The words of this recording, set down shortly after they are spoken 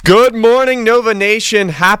Good morning, Nova Nation.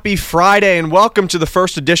 Happy Friday, and welcome to the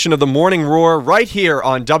first edition of the Morning Roar right here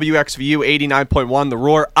on WXVU 89.1 The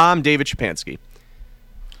Roar. I'm David Shapansky.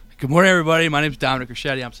 Good morning, everybody. My name is Dominic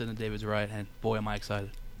Ricchetti. I'm sitting to David's right, and boy, am I excited.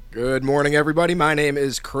 Good morning, everybody. My name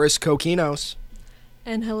is Chris Kokinos.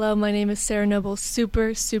 And hello, my name is Sarah Noble.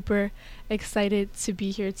 Super excited to be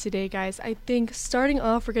here today, guys. I think starting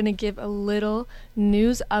off, we're going to give a little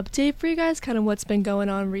news update for you guys, kind of what's been going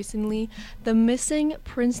on recently. The missing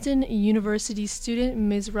Princeton University student,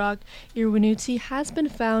 Misrach Irwanuti, has been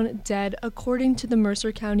found dead, according to the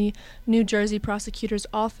Mercer County, New Jersey Prosecutor's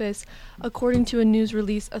Office. According to a news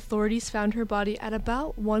release, authorities found her body at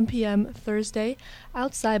about 1 p.m. Thursday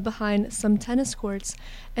outside behind some tennis courts.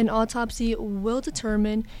 An autopsy will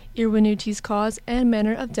determine Irwanuti's cause and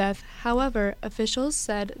manner of death. However, officials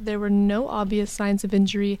said there were no obvious signs of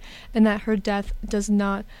injury and that her death does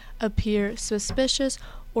not appear suspicious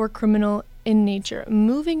or criminal in nature.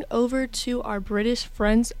 Moving over to our British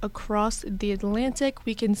friends across the Atlantic,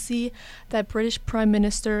 we can see that British Prime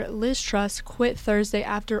Minister Liz Truss quit Thursday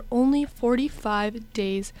after only 45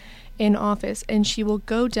 days in office, and she will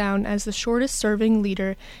go down as the shortest-serving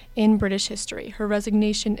leader in British history. Her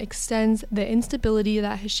resignation extends the instability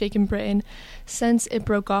that has shaken Britain since it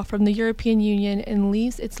broke off from the European Union and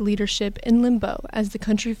leaves its leadership in limbo as the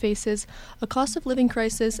country faces a cost-of-living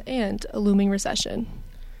crisis and a looming recession.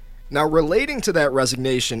 Now, relating to that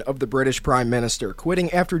resignation of the British Prime Minister quitting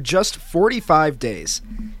after just 45 days,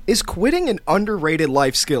 is quitting an underrated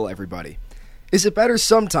life skill, everybody? Is it better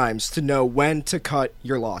sometimes to know when to cut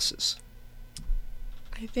your losses?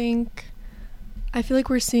 I feel like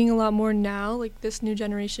we're seeing a lot more now. Like, this new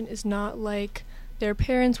generation is not like their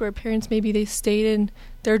parents, where parents maybe they stayed in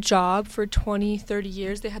their job for 20, 30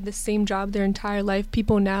 years. They had the same job their entire life.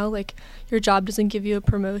 People now, like, your job doesn't give you a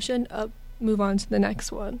promotion, move on to the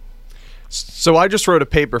next one. So I just wrote a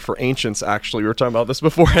paper for Ancients, actually. We were talking about this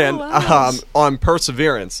beforehand, on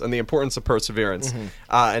perseverance and the importance of perseverance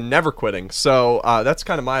and never quitting. So that's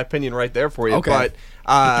kind of my opinion right there for you. Okay. But,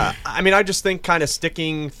 I just think kind of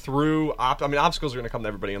sticking through, obstacles are going to come to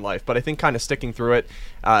everybody in life, but I think kind of sticking through it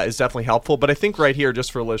is definitely helpful. But I think right here,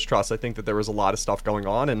 just for Liz Truss, I think that there was a lot of stuff going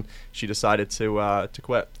on, and she decided to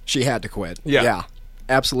quit. She had to quit. Yeah.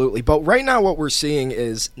 Absolutely. But right now what we're seeing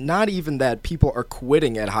is not even that people are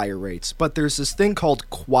quitting at higher rates, but there's this thing called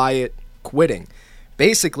quiet quitting.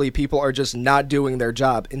 Basically, people are just not doing their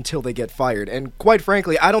job until they get fired. And quite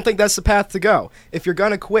frankly, I don't think that's the path to go. If you're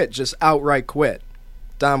going to quit, just outright quit.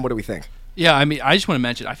 Dom, what do we think? Yeah, I just want to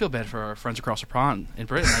mention, I feel bad for our friends across the pond in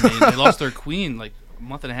Britain. They lost their queen like a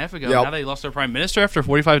month and a half ago. Yep. Now they lost their prime minister after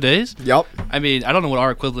 45 days. Yep. I don't know what our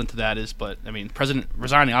equivalent to that is, but, President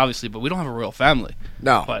resigning, obviously, but we don't have a royal family.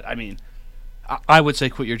 No. But, I would say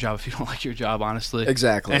quit your job if you don't like your job, honestly.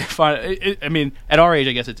 Exactly. And at our age,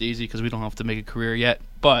 I guess it's easy because we don't have to make a career yet.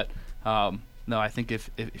 But, no, I think if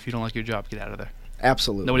you don't like your job, get out of there.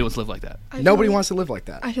 Absolutely. Nobody wants to live like that. Nobody wants to live like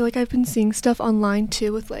that. I feel like I've been seeing stuff online,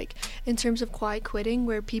 too, with, like, in terms of quiet quitting,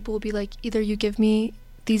 where people will be like, either you give me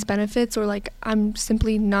these benefits or, like, I'm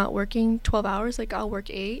simply not working 12 hours, like, I'll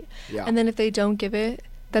work 8. Yeah. And then if they don't give it,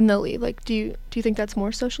 then they'll leave. Like, do you think that's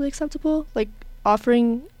more socially acceptable? Like,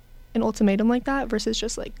 offering an ultimatum like that versus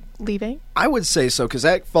just, like, leaving? I would say so, because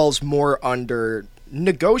that falls more under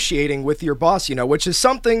negotiating with your boss, which is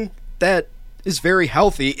something that is very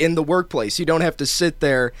healthy in the workplace. You don't have to sit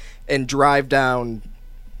there and drive down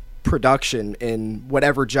production in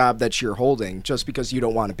whatever job that you're holding just because you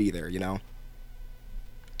don't want to be there,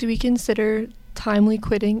 Do we consider timely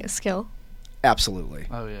quitting a skill? Absolutely.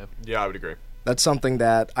 Oh, yeah. Yeah, I would agree. That's something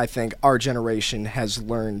that I think our generation has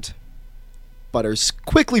learned, but is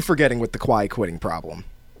quickly forgetting with the quiet quitting problem.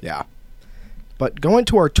 Yeah. But going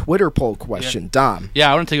to our Twitter poll question, Dom.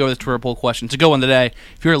 Yeah, I want to take over the Twitter poll question. It's a good one today.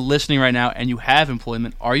 If you're listening right now and you have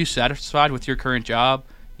employment, are you satisfied with your current job?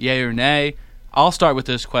 Yay or nay? I'll start with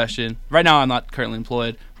this question. Right now I'm not currently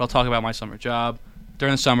employed, but I'll talk about my summer job.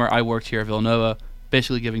 During the summer, I worked here at Villanova,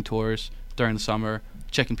 basically giving tours during the summer,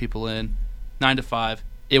 checking people in, 9 to 5.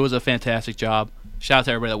 It was a fantastic job. Shout out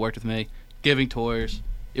to everybody that worked with me, giving tours.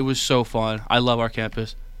 It was so fun. I love our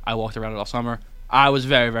campus. I walked around it all summer. I was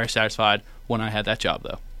very, very satisfied when I had that job,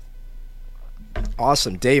 though.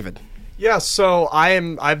 Awesome. David. Yeah, so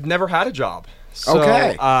I've never had a job. So,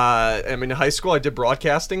 okay. In high school I did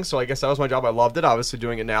broadcasting, so I guess that was my job. I loved it. Obviously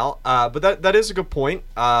doing it now. But that is a good point.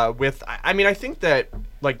 I think that,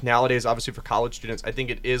 like, nowadays, obviously for college students, I think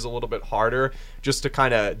it is a little bit harder just to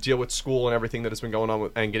kind of deal with school and everything that has been going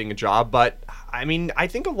on and getting a job. But I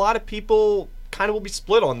think a lot of people kind of will be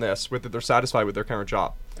split on this, whether they're satisfied with their current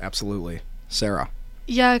job. Absolutely. Sarah.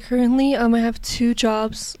 Yeah, currently I have 2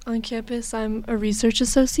 jobs on campus. I'm a research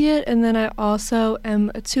associate, and then I also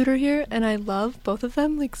am a tutor here, and I love both of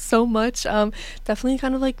them like so much. Definitely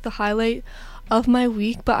kind of like the highlight of my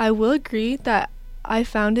week, but I will agree that I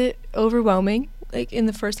found it overwhelming like in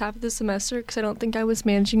the first half of the semester because I don't think I was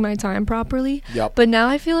managing my time properly. Yep. But now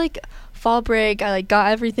I feel like fall break, I like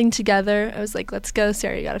got everything together. I was like, let's go,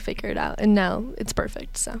 Sarah, you got to figure it out. And now it's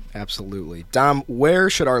perfect. So Absolutely. Dom, where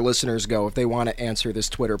should our listeners go if they want to answer this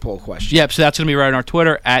Twitter poll question? Yep, so that's going to be right on our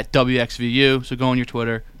Twitter, at WXVU. So go on your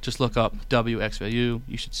Twitter, just look up WXVU.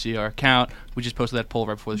 You should see our account. We just posted that poll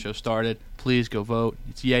right before the show started. Please go vote.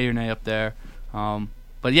 It's yay or nay up there.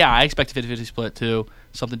 But yeah, I expect a 50-50 split too,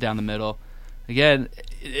 something down the middle. Again,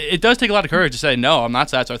 it does take a lot of courage to say, no, I'm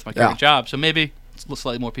not satisfied with my current job. So maybe it's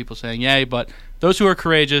slightly more people saying yay, but those who are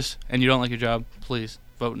courageous and you don't like your job, please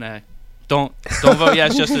vote nay. Don't vote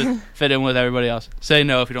yes just to fit in with everybody else. Say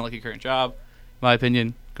no if you don't like your current job. In my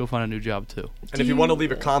opinion, go find a new job too. And if you want to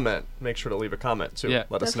leave a comment, make sure to leave a comment too. Yeah.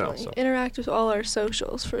 Let us know. definitely So. interact with all our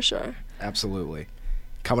socials for sure. Absolutely.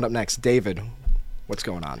 Coming up next, David, what's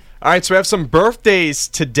going on? All right, so we have some birthdays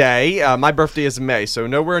today. My birthday is in May, so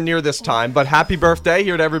nowhere near this time. But happy birthday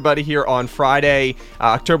here to everybody here on Friday,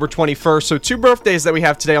 October 21st. So 2 birthdays that we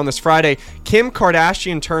have today on this Friday. Kim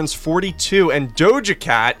Kardashian turns 42, and Doja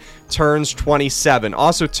Cat turns 27.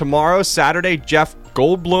 Also tomorrow, Saturday, Jeff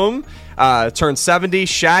Goldblum turns 70.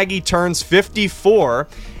 Shaggy turns 54.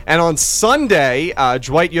 And on Sunday,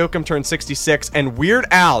 Dwight Yoakam turned 66, and Weird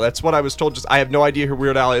Al, that's what I was told. I have no idea who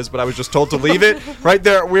Weird Al is, but I was just told to leave it right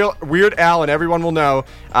there. Weird Al, and everyone will know,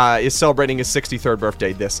 is celebrating his 63rd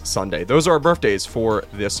birthday this Sunday. Those are our birthdays for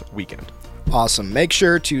this weekend. Awesome. Make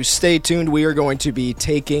sure to stay tuned. We are going to be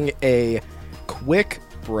taking a quick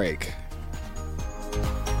break.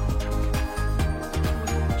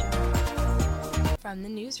 From the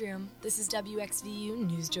newsroom, this is WXVU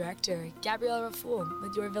News Director Gabrielle Raful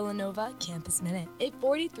with your Villanova Campus Minute. A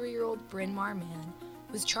 43-year-old Bryn Mawr man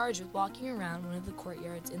was charged with walking around one of the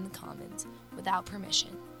courtyards in the Commons without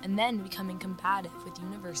permission and then becoming combative with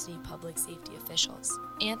university public safety officials.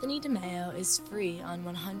 Anthony DeMeo is free on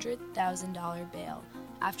 $100,000 bail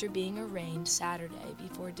after being arraigned Saturday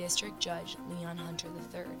before District Judge Leon Hunter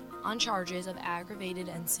III on charges of aggravated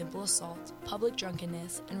and simple assault, public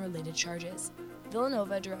drunkenness, and related charges.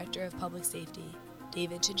 Villanova Director of Public Safety,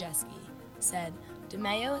 David Chajewski, said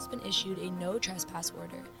DeMeo has been issued a no trespass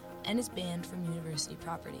order and is banned from university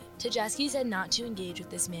property. Chajewski said not to engage with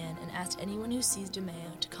this man and asked anyone who sees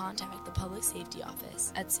DeMeo to contact the Public Safety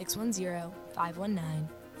Office at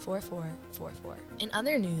 610-519-4444. In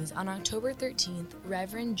other news, on October 13th,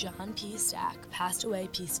 Reverend John P. Stack passed away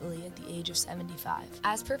peacefully at the age of 75.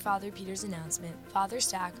 As per Father Peter's announcement, Father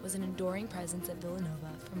Stack was an enduring presence at Villanova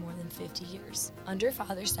for more than 50 years. Under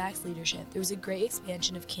Father Stack's leadership, there was a great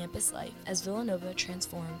expansion of campus life as Villanova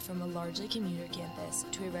transformed from a largely commuter campus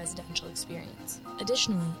to a residential experience.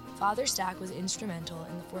 Additionally, Father Stack was instrumental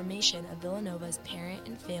in the formation of Villanova's Parent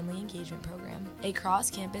and Family Engagement Program, a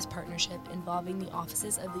cross-campus partnership involving the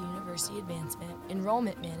offices of the University Advancement,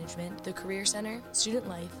 Enrollment Management, the Career Center, Student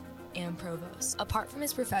Life, and Provost. Apart from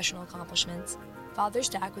his professional accomplishments, Father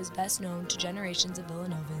Stack was best known to generations of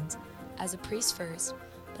Villanovans as a priest first,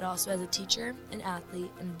 but also as a teacher, an athlete,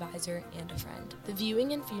 an advisor, and a friend. The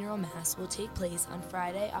viewing and funeral mass will take place on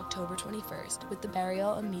Friday, October 21st, with the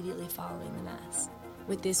burial immediately following the mass.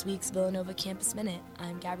 With this week's Villanova Campus Minute,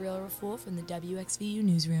 I'm Gabrielle Raful from the WXVU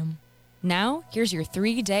Newsroom. Now, here's your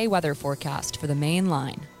 3-day weather forecast for the main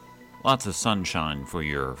line. Lots of sunshine for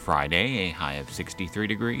your Friday, a high of 63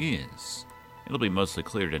 degrees. It'll be mostly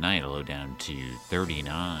clear tonight, a low down to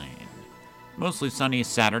 39. Mostly sunny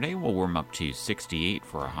Saturday will warm up to 68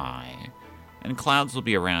 for a high. And clouds will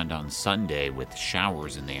be around on Sunday with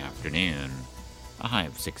showers in the afternoon, a high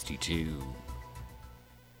of 62.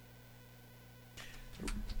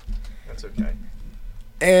 That's okay.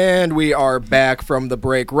 And we are back from the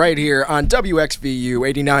break right here on WXVU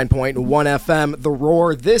 89.1 FM, The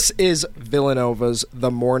Roar. This is Villanova's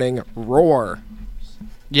The Morning Roar.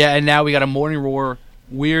 Yeah, and now we got a Morning Roar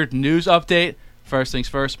weird news update. First things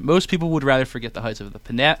first, most people would rather forget the heights of the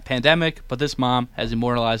pandemic, but this mom has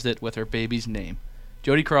immortalized it with her baby's name.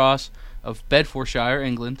 Jodie Cross of Bedfordshire,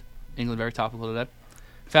 England very topical today,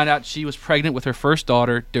 found out she was pregnant with her first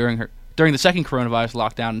daughter during the second coronavirus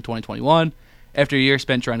lockdown in 2021. After a year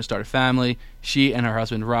spent trying to start a family, she and her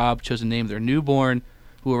husband Rob chose to name their newborn,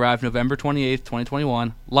 who arrived November 28th,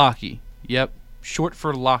 2021, Lockie. Yep, short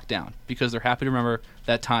for lockdown, because they're happy to remember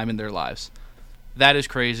that time in their lives. That is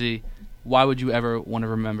crazy. Why would you ever want to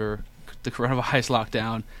remember the coronavirus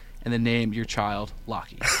lockdown and then name your child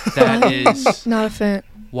Lockie. That is Not a fan.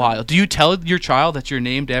 wild. Do you tell your child that you're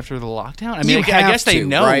named after the lockdown? I mean, You I have guess they to,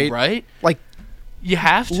 know, right? right? Like, You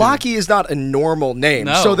have to. Lockie is not a normal name,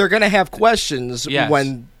 No. so they're going to have questions Yes.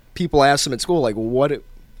 when people ask them at school, like, what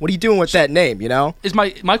are you doing with that name, you know? Is my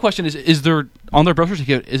question is there on their birth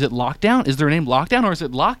certificate, is it Lockdown? Is their name Lockdown or is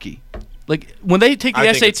it Lockie? Like when they take the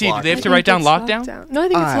I think it's SAT, do Lockdown. they have I to write think down it's Lockdown? No, I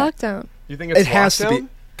think it's Uh, lockdown. You think it's It has to lockdown? be,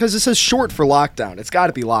 because it says short for lockdown. It's got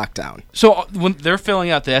to be lockdown. So when they're filling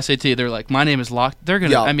out the SAT, they're like, "My name is Lock." They're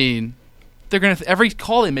gonna. Yeah. I mean, they're gonna. Every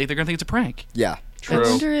call they make, they're gonna think it's a prank. Yeah. True. I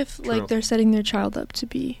wonder if True. like they're setting their child up to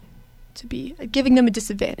be giving them a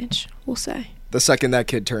disadvantage. We'll say. The second that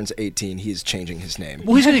kid turns 18, he's changing his name.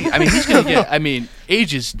 Well, he's gonna. I mean, he's gonna get. I mean,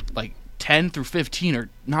 ages like 10 through 15 are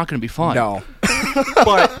not gonna be fun. No.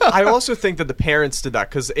 But I also think that the parents did that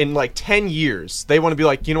because in like 10 years, they want to be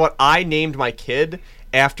like, you know what? I named my kid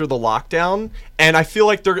after the lockdown, and I feel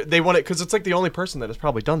like they want it because it's like the only person that has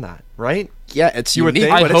probably done that, right? Yeah, it's You would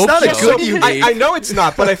unique, think. but I it's hope not a so. good unique. I know it's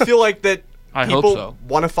not, but I feel like that I hope people so.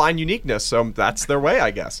 want to find uniqueness, so that's their way,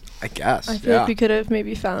 I guess. I guess. I feel yeah. like we could have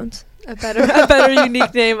maybe found a better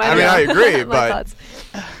unique name. I mean, I agree, My but- thoughts.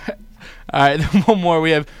 All right, then one more.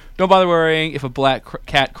 We have. Don't bother worrying if a black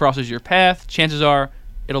cat crosses your path. Chances are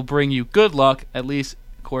it'll bring you good luck, at least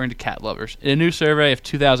according to cat lovers. In a new survey of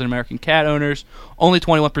 2,000 American cat owners, only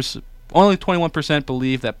 21%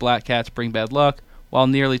 believe that black cats bring bad luck, while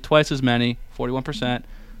nearly twice as many, 41%,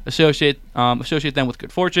 associate them with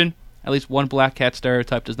good fortune. At least one black cat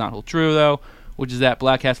stereotype does not hold true, though, which is that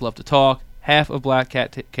black cats love to talk. Half of black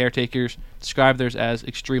cat caretakers describe theirs as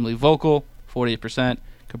extremely vocal, 48%,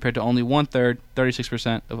 compared to only 1/3,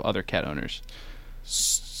 36% of other cat owners.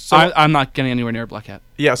 So I'm not getting anywhere near a black cat.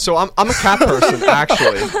 yeah, so I'm a cat person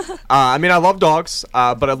actually. I mean, I love dogs,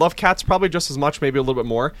 but I love cats probably just as much, maybe a little bit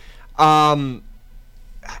more.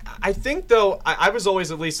 I think though, I was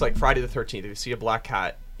always at least like Friday the 13th. If you see a black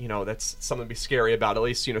cat, you know that's something to be scary about, at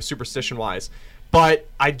least superstition wise. But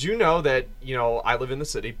I do know that I live in the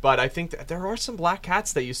city, but I think that there are some black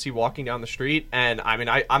cats that you see walking down the street, and I mean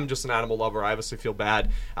I'm just an animal lover. I obviously feel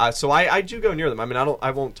bad, so I do go near them. I mean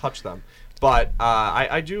I won't touch them. But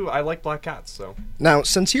I like black cats. So Now,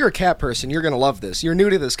 since you're a cat person, you're going to love this. You're new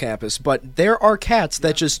to this campus, but there are cats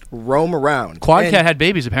that just roam around. Quad And- cat had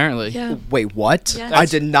babies, apparently. Yeah. Wait, what? Yes. I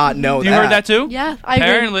did not know You that. heard that too? Yeah, I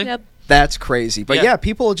Apparently. agree. Yep. That's crazy. But Yeah. yeah,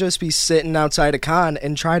 people will just be sitting outside a con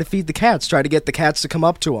and try to feed the cats, try to get the cats to come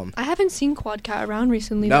up to them. I haven't seen quad cat around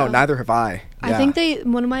recently. No, though. neither have I. I Yeah. think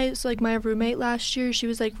one of my my roommate last year, she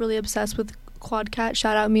was like really obsessed with quad cat.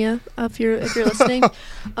 Shout out Mia if you're listening.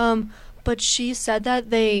 But she said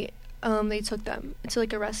that they took them to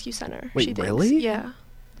like a rescue center. Wait, she thinks. really? Yeah.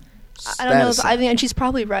 I don't know. is If, I think, and she's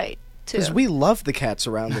probably right too. Because we love the cats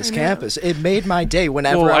around this I know. campus. It made my day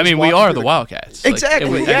whenever Well, I I was mean, we walking are through the Wildcats.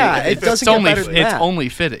 Exactly, yeah, it doesn't get better than it's that. only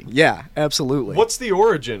fitting. Yeah, absolutely. what's the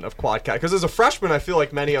origin of quad cat? Because as a freshman, I feel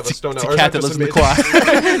like many of us don't know. It's Or a is cat that that just lives in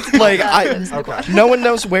the amazing? quad. like Okay. no one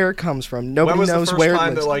knows where it comes from. Nobody When was knows the first where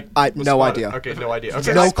time it that lives. like was no spotted? idea. Okay, no idea.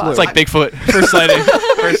 Okay, No I- clue. It's like Bigfoot. First sighting.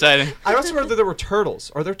 First sighting. I also heard that there were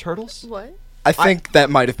turtles. Are there turtles? What? I think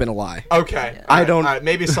that might have been a lie. Okay. I Alright, don't- alright,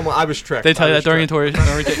 maybe someone. I was tricked. They tell you I that during was orientation.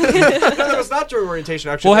 tricked. No, it was not during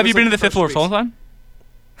orientation. Actually. Well, It have was, you been like, to the fifth floor of first weeks. Tolentine?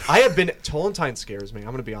 I have been. Tolentine scares me. I'm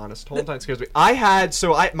gonna be honest. Tolentine scares me.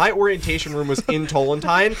 My orientation room was in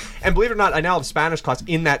Tolentine, and believe it or not, I now have Spanish class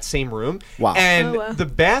in that same room. Wow. And Oh, wow. the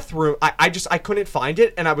bathroom, I couldn't find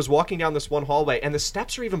it, and I was walking down this one hallway, and the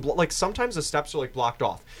steps are even like sometimes the steps are like blocked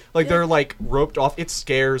off, like they're like roped off. It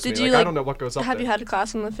scares Did me. you Like I don't know what goes up Have there. you had a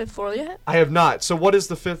class on the 5th floor yet? I have not. So what is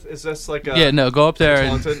the fifth? Is this like a? Yeah, no. Go up there It's and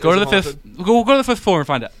haunted? go to Is the it fifth. Go to the fifth floor and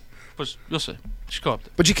find out. You'll see. Just go up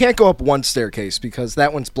there. But you can't go up one staircase because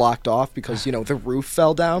that one's blocked off because, the roof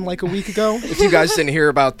fell down like a week ago. If you guys didn't hear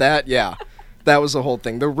about that, yeah. That was the whole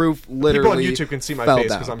thing. The roof literally People on YouTube can see my fell face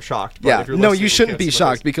down. because I'm shocked. But Yeah, if you're no, listening, you shouldn't can't be see my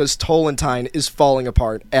face. shocked because Tolentine is falling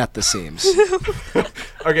apart at the seams.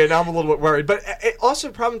 Okay, now I'm a little bit worried. But it also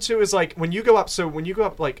the problem too is like when you go up. So when you go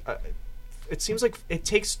up, like it seems like it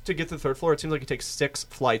takes to get to the third floor. It seems like it takes 6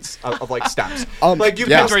 flights of like steps. Like you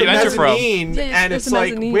yeah. pass That's where the you enter from. mezzanine, Yeah, and there's it's a like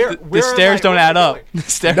mezzanine. where The am stairs I- don't where add am I up. going? The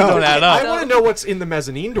stairs No. don't add I up. want to know what's in the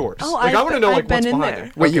mezzanine doors. like I want to know like I've been what's in behind there.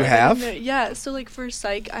 there. Wait, you Okay. have? Yeah, so like for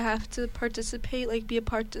psych, I have to participate, be a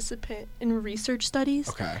participant in research studies.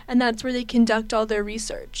 Okay. And that's where they conduct all their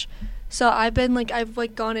research. So I've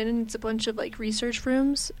gone in and it's a bunch of research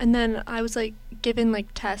rooms, and then I was given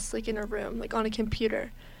tests in a room on a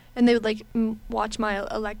computer, and they would watch my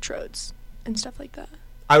electrodes and stuff like that.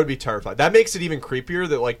 I would be terrified. That makes it even creepier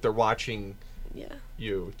that like they're watching Yeah.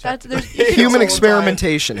 You. That's there's Human Solentine.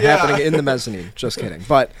 experimentation Yeah. happening in the mezzanine. Just kidding.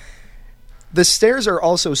 But the stairs are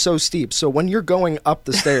also so steep, so when you're going up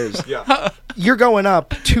the stairs, Yeah. you're going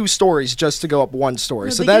up 2 stories just to go up 1 story.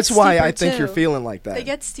 No, So they get that's why I steeper, think you're too. feeling like that. They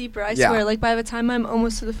get steeper. I Yeah. swear. Like by the time I'm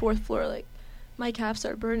almost to the 4th floor, like my calves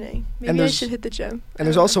are burning. Maybe I there's- should hit the gym. And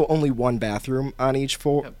there's also only 1 bathroom on each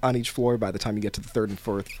floor by the time you get to the 3rd and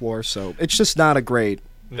 4th floor, so it's just not a great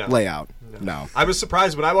No. layout. No. I was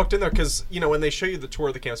surprised when I walked in there because, when they show you the tour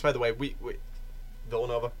of the campus, by the way, we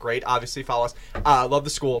Villanova, great, obviously, follow us. Love the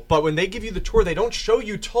school. But when they give you the tour, they don't show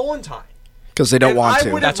you Tolentine. Because they don't And want I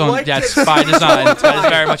to. would- That's like that's it. by design. That is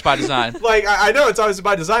very much by design. Like, I know it's always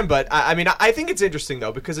by design, but I think it's interesting,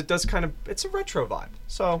 though, because it does it's a retro vibe.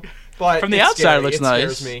 So, but From the it's outside, it scary. looks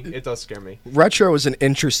nice. Scares me. It does scare me. Retro is an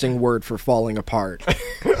interesting word for falling apart.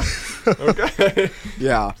 Okay.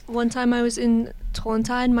 Yeah. One time I was in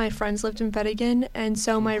Tolentine, my friends lived in Vettigan, and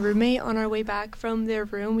so my roommate, on our way back from their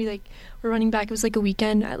room, we were running back. It was like a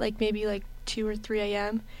weekend at maybe 2 or 3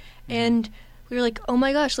 a.m. And we were like, oh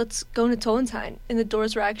my gosh, let's go into Tolentine. And the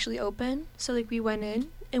doors were actually open. So we went in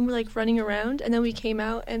and we're running around, and then we came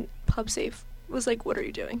out and PubSafe was like, what are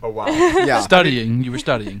you doing? Oh, wow. Yeah. Studying. You were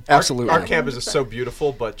studying. Absolutely. Our campus is so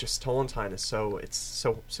beautiful, but just Tolentine is so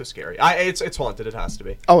scary. It's haunted. It has to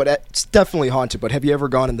be. Oh, it's definitely haunted, but have you ever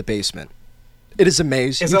gone in the basement? It is a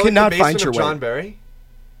maze. Is You that cannot like the find basement your of way. John Berry?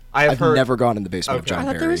 I have I've heard. never gone in the basement of Okay. John I thought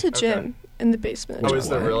Berry. there was a Okay. gym in the basement. of Oh, is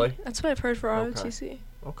John there Berry. really? That's what I've heard for Okay. ROTC.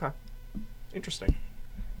 Okay. Interesting.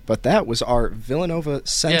 But that was our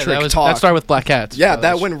Villanova-centric talk. that started with Black Cats. Yeah, So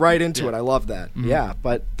that was- went right into yeah. it. I love that. Yeah,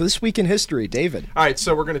 but this week in history, David. All right,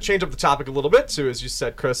 so we're going to change up the topic a little bit. So, as you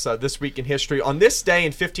said, Chris, this week in history. On this day in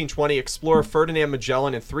 1520, explorer Ferdinand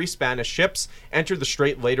Magellan and 3 Spanish ships entered the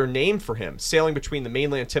strait later named for him, sailing between the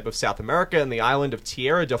mainland tip of South America and the island of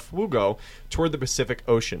Tierra del Fuego toward the Pacific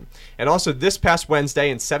Ocean. And also, this past Wednesday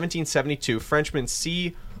in 1772, Frenchman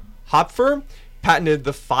C. Hopfer patented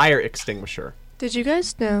the fire extinguisher. Did you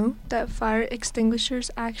guys know that fire extinguishers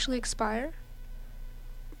actually expire?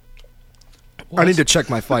 I need to check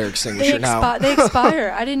my fire extinguisher now. They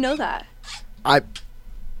expire. I didn't know that.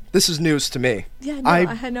 This is news to me. Yeah, no,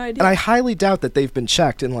 I had no idea. And I highly doubt that they've been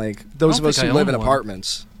checked in those of don't us think who I live in own one.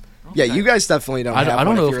 apartments. Yeah, you guys definitely don't. I have don't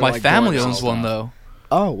one know if you're, my family going owns out. one though.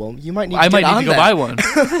 Oh well, you might need. I to might get need to on go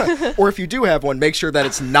that. buy one. Or if you do have one, make sure that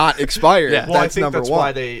it's not expired. Yeah. Well, I that's think number that's one.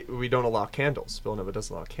 why we don't allow candles. Villanova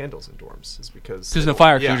doesn't allow candles in dorms, is because Because the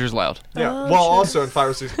fire yeah. extinguisher's loud. Yeah. Oh, well, sure. also,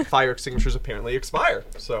 fire extinguishers apparently expire.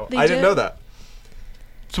 So They I didn't do? know that.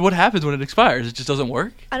 So what happens when it expires? It just doesn't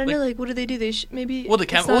work. I don't know. What do they do? They maybe. Well,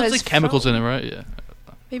 it's not it's as like chemicals foam- in it, right? Yeah.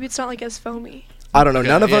 Maybe it's not as foamy. I don't know.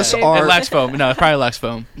 None of Yeah. us It are. lacks foam. No, it probably lacks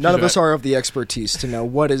foam. None of She's us are of the expertise to know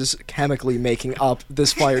what is chemically making up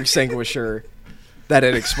this fire extinguisher that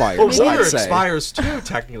it expires. Well, I'd water say. expires too,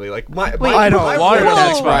 technically. Like my I don't my water water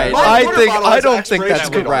doesn't expires. expire. My I water think- bottle I has don't think that's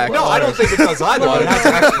expiration date on it. correct. No, I don't think it does either. But it has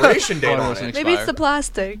an expiration date Water on doesn't it. Maybe it's expire. the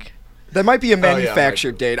plastic. That might be a yeah, it might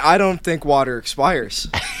manufactured date. I don't think water expires.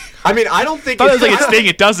 I mean, I don't think I thought it was like its thing.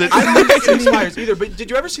 It doesn't. I don't think it expires either. But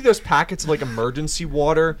did you ever see those packets of emergency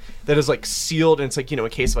water that is sealed and it's in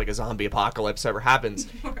case of a zombie apocalypse ever happens?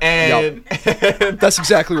 And That's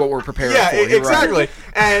exactly what we're preparing yeah, for. You're exactly. right.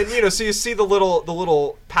 And so you see the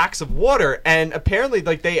little packs of water, and apparently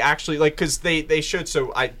they actually because they showed.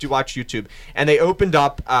 So I do watch YouTube, and they opened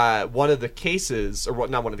up one of the cases, or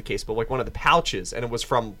not one of the cases, but one of the pouches, and it was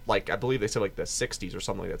from I believe they said the 60s or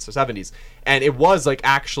something like that, so 70s, and it was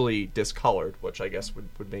actually discolored, which I guess would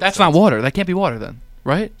make That's sense. not water. That can't be water then,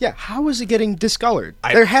 right? Yeah, how is it getting discolored?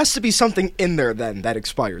 I- There has to be something in there then that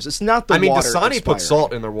expires. It's not the I mean, water Dasani expiring. put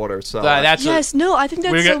salt in their water, so That's Yes, no, I think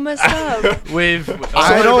that's We're so gonna- messed up. We've. I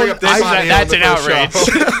Sorry to don't- bring up Dasani I- on That's the an first outrage.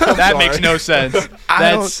 show. I'm That sorry. makes no sense. I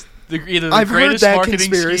That's either the I've heard greatest that marketing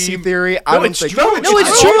conspiracy scheme. theory. I No, don't it's think. true. No, it's on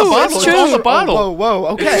true. the bottle. It's It's on true. the bottle. Whoa,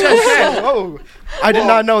 okay. Whoa. I did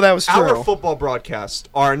not know that was Our true. football broadcasts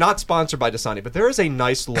are not sponsored by Dasani, but there is a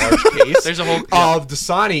nice large case There's a whole- of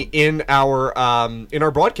Dasani in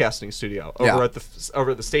our broadcasting studio over Yeah. at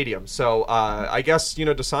the stadium. So I guess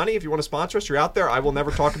Dasani, if you want to sponsor us, you're out there. I will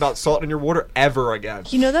never talk about salt in your water ever again.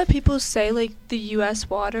 You know that people say the U.S.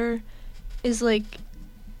 water is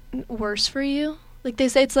worse for you. They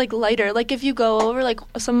say it's lighter. If you go over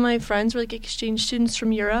some of my friends were exchange students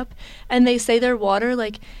from Europe, and they say their water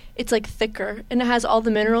it's thicker and it has all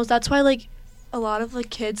the minerals. That's why a lot of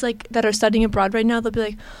kids that are studying abroad right now, they'll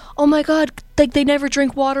be oh my god, they never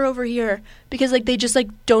drink water over here because they just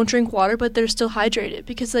don't drink water, but they're still hydrated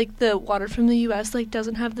because the water from the U.S.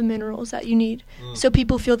 doesn't have the minerals that you need. So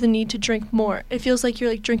people feel the need to drink more. It feels like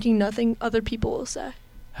you're drinking nothing other people will say.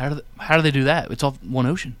 How do they do that? It's all one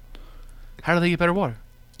ocean. How do they get better water?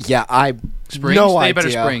 Yeah, I Springs? no They idea.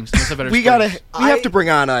 better springs. They have better We springs. have to bring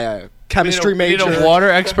on a chemistry we major. need a water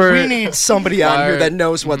expert. We need somebody on here Fire. that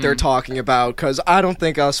knows what they're talking about, because I don't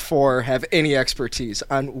think us four have any expertise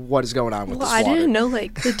on what is going on with Well, this I water. didn't know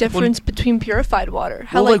like the difference between purified water.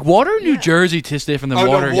 How Well, like water in New yeah. Jersey tastes different Oh, than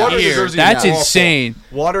no, water, water in New here. Jersey is That's awful. insane.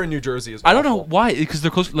 Water in New Jersey is I don't know awful. why, because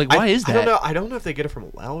they're close. Like, why is that? I don't know. I don't know if they get it from a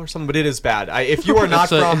well or something, but it is bad. If you are not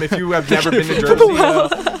That's from, if you have never been to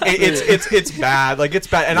Jersey, it's bad. Like it's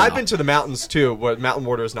bad. And I've been to the mountains too, where mountain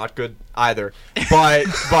water is not good either. But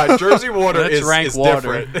Jersey water Let's rank is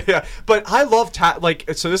water. different. Yeah. But I love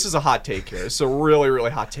so this is a hot take here. It's a really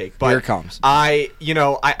really hot take. But Here it comes. I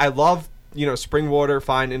love spring water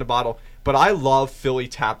fine in a bottle, but I love Philly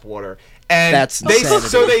tap water. And That's insanity.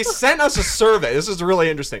 so they sent us a survey. This is really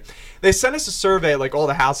interesting. They sent us a survey, like all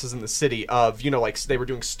the houses in the city, of like they were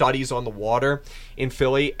doing studies on the water in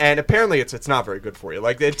Philly, and apparently it's not very good for you.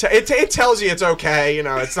 Like it tells you it's okay,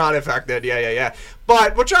 it's not infected, yeah.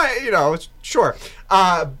 But which sure.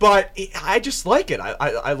 But I just like it.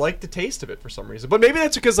 I like the taste of it for some reason. But maybe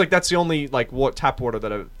that's because that's the only tap water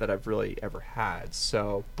that I've really ever had.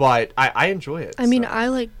 So, but I enjoy it. I mean, so. I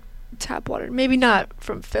like tap water. Maybe not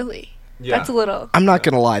from Philly. Yeah. That's a little. I'm not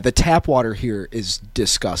going to lie. The tap water here is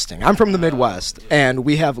disgusting. I'm from the Midwest, and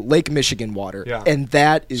we have Lake Michigan water, Yeah. and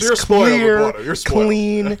that is So you're spoiled with clear, water. You're spoiled.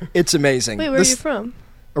 clean. It's amazing. Wait, where are you from?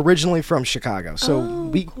 Originally from Chicago, so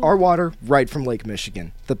Oh, cool. our water right from Lake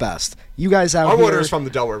Michigan, the best. You guys out Our here, water is from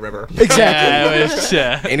the Delaware River. exactly.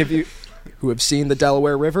 Yeah. Any of you who have seen the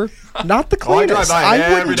Delaware River, not the Oh, I drive cleanest. by it I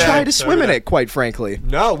every wouldn't day, try to swim every in day. it, quite frankly.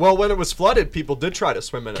 No, well, when it was flooded, people did try to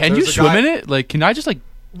swim in it. Can you swim in it? Like, can I just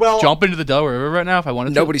jump into the Delaware River right now if I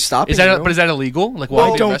wanted to? Nobody's stopping Is that you. But is that illegal? Like, Well,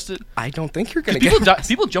 why get don't- arrested? I don't think you're going to People get.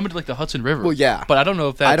 people jump into the Hudson River. Well, yeah. but I don't know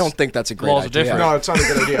if that's. I don't think that's a great laws are idea. different. No, it's not a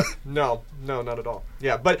good idea. No, not at all.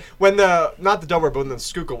 Yeah, but when not the Delaware, but when the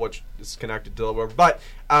Schuylkill, which is connected to Delaware, but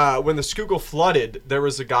when the Schuylkill flooded, there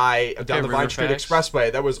was a guy down the river Vine Street tracks.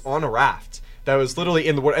 Expressway that was on a raft. That was literally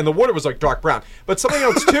in the water, and the water was like dark brown. But something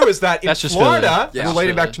else too is that in That's just Florida, Philly. Yeah.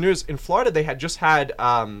 relating Philly. back to news, in Florida they had just had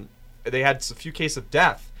they had a few cases of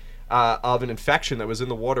death of an infection that was in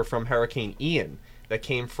the water from Hurricane Ian that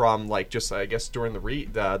came from I guess during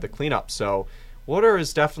the cleanup. So water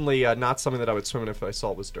is definitely not something that I would swim in if I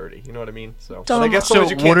saw it was dirty. You know what I mean? So but I guess So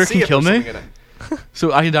sometimes you can't water see can if kill there's me? something in it.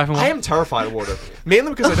 So I can die from water. I am terrified of water,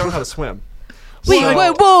 mainly because I don't know how to swim. Wait,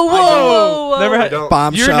 So- whoa. Never I had. don't.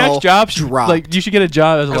 Bombshell. Your next job should dropped. you should get a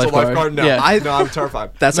job as a As a lifeguard. lifeguard, no, Yeah. no, I'm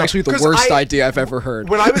terrified. That's No, actually the 'cause worst idea I've ever heard.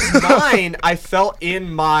 When I was 9, I fell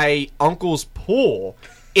in my uncle's pool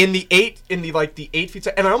in the 8 feet,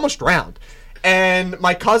 and I almost drowned. And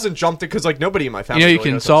my cousin jumped in because nobody in my family. You really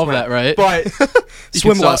can knows how to solve swim. that, right? But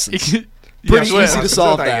Swim You can lessons. Yeah, Pretty swim easy to lessons.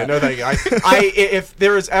 solve no, that. thank you. If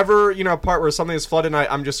there is ever a part where something is flooded,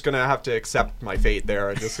 I'm just gonna have to accept my fate there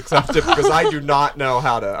and just accept it because I do not know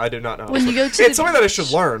how to. I do not know. How When to you swim. go to it's the something that I should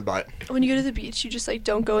learn, but When you go to the beach, you just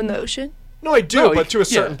don't go in the ocean. no, I do, No, but to a yeah.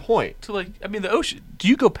 certain point. So the ocean. Do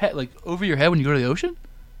you go over your head when you go to the ocean?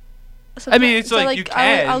 So I mean, it's so like you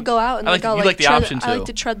can. I'll go out and I like- I'll you like the tread, option I to. like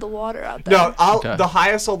to tread the water out there. No, Okay. the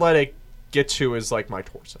highest I'll let it get to is my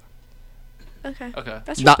torso. Okay. Okay.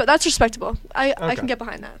 That's respectable. I Okay. can get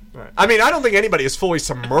behind that. Right. I mean, I don't think anybody is fully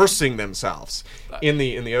submersing themselves in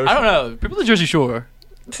the ocean. I don't know. People in Jersey Shore.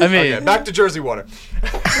 I mean, Okay, back to Jersey water.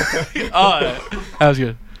 that was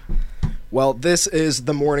good. Well, this is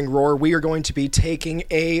the Morning Roar. We are going to be taking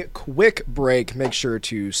a quick break. Make sure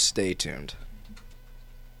to stay tuned.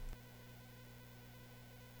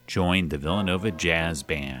 Join the Villanova Jazz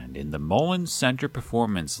Band in the Mullins Center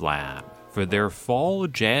Performance Lab for their Fall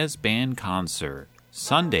Jazz Band Concert,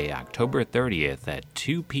 Sunday, October 30th at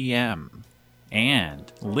 2 p.m.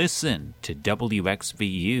 And listen to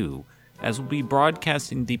WXVU as we'll be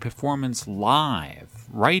broadcasting the performance live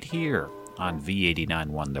right here on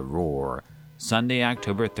V89.1 The Roar, Sunday,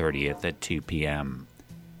 October 30th at 2 p.m.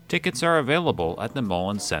 Tickets are available at the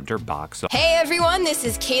Mullins Center box office. Hey everyone, this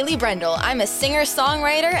is Kaylee Brendel. I'm a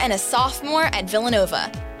singer-songwriter and a sophomore at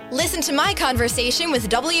Villanova. Listen to my conversation with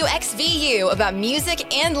WXVU about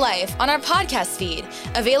music and life on our podcast feed,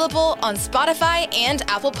 available on Spotify and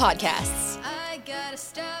Apple Podcasts.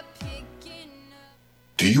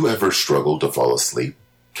 Do you ever struggle to fall asleep,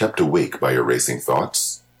 kept awake by your racing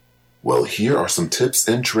thoughts? Well, here are some tips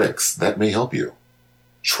and tricks that may help you.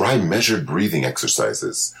 Try measured breathing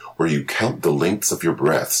exercises where you count the lengths of your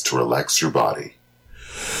breaths to relax your body.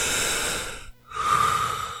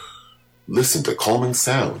 Listen to calming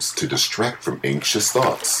sounds to distract from anxious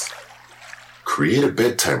thoughts. Create a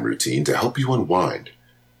bedtime routine to help you unwind,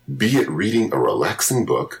 be it reading a relaxing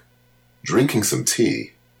book, drinking some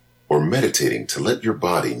tea, or meditating to let your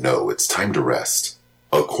body know it's time to rest.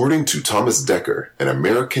 According to Thomas Dekker, an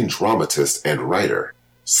American dramatist and writer,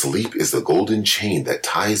 sleep is the golden chain that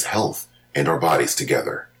ties health and our bodies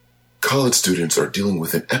together. College students are dealing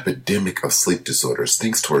with an epidemic of sleep disorders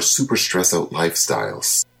thanks to our super stress-out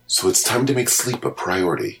lifestyles. So it's time to make sleep a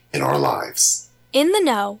priority in our lives. In the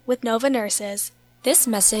Know with Nova Nurses. This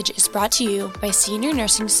message is brought to you by senior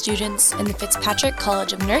nursing students in the Fitzpatrick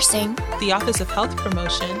College of Nursing, the Office of Health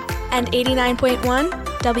Promotion, and 89.1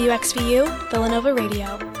 WXVU Villanova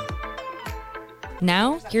Radio.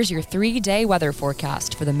 Now, here's your 3-day weather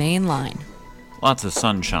forecast for the main line. Lots of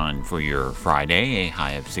sunshine for your Friday, a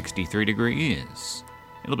high of 63 degrees.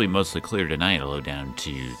 It'll be mostly clear tonight, a low down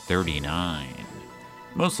to 39.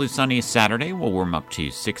 Mostly sunny Saturday will warm up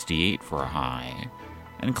to 68 for a high.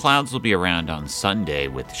 And clouds will be around on Sunday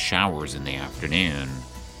with showers in the afternoon,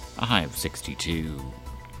 a high of 62.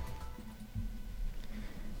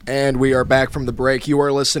 And we are back from the break. You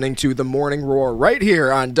are listening to The Morning Roar right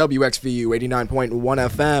here on WXVU 89.1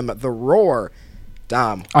 FM, The Roar.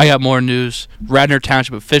 Dom. I got more news. Radnor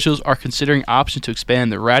Township officials are considering options to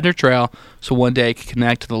expand the Radnor Trail so one day it can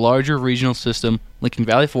connect to the larger regional system linking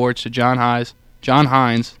Valley Forge to John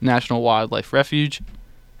Hines National Wildlife Refuge.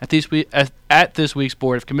 At this week's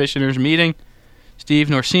Board of Commissioners meeting, Steve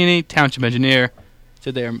Norsini, Township Engineer,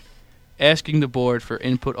 said they are asking the board for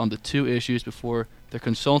input on the two issues before their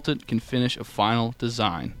consultant can finish a final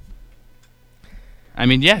design. I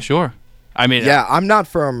mean, yeah, sure. I'm not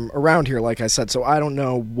from around here, like I said, so I don't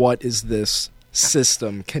know what is this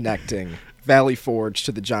system connecting Valley Forge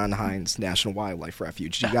to the John Hines National Wildlife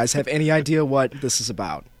Refuge. Do you guys have any idea what this is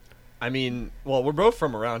about? I mean, well, we're both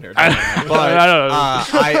from around here, but I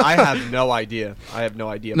have no idea.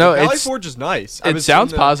 No, Valley Forge is nice. It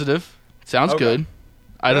sounds positive. It sounds good.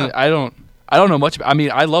 I don't know much about. I mean,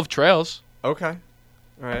 I love trails. Okay,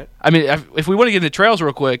 all right. I mean, if we want to get into trails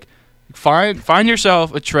real quick, find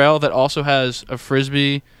yourself a trail that also has a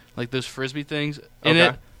frisbee, like those frisbee things in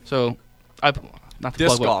it. So,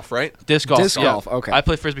 disc golf, right? Disc golf. Disc golf. Okay. I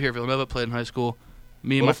played frisbee here at Villanova. Played in high school.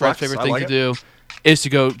 Me and my friend's favorite thing to do is to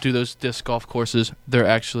go do those disc golf courses. They're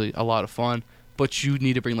actually a lot of fun, but you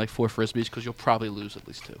need to bring like 4 frisbees because you'll probably lose at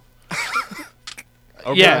least 2.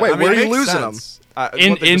 Okay. Yeah. Wait, where are you losing them?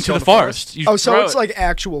 Into the forest. So it's like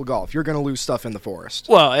actual golf. You're going to lose stuff in the forest.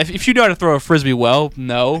 Well, if you know how to throw a frisbee well,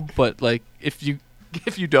 no. But like if you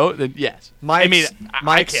don't, then yes. My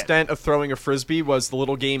extent of throwing a frisbee was the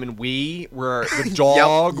little game in Wii where the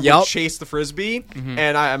dog would chase the frisbee,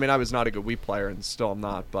 and I was not a good Wii player, and still I'm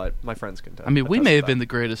not. But my friends can tell. I mean, we may have been the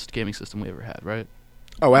greatest gaming system we ever had, right?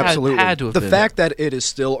 Oh, absolutely. Had to have the been. fact that it is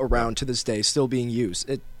still around to this day, still being used,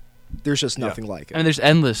 there's just nothing like it. I mean, there's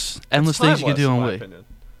endless things you can do on Wii.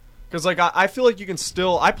 Because like I feel like you can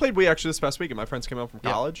still. I played Wii actually this past week, and my friends came home from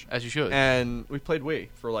college, as you should, and we played Wii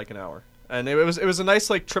for like an hour, and it was a nice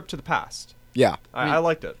like trip to the past. Yeah, I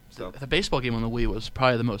liked it. So. The baseball game on the Wii was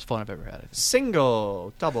probably the most fun I've ever had.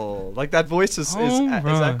 Single, double, like that voice is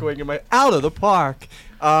echoing in my out of the park.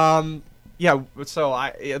 Yeah,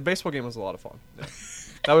 so the baseball game was a lot of fun. Yeah.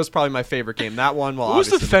 That was probably my favorite game. That one. Well, what was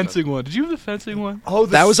the fencing one? Did you have the fencing one? Oh,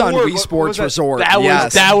 that was on Wii Sports Resort. That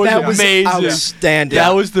was amazing. Outstanding.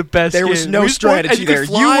 That was the best. There was no strategy there.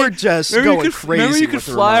 You were just going crazy. Remember you could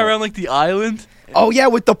fly around like the island? Oh yeah,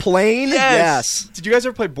 with the plane. Yes. Did you guys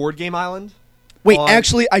ever play Board Game Island? Wait,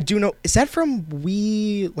 actually, I do know. Is that from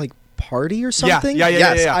Wii like Party or something? Yeah.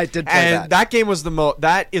 Yes, I did play that. And that game was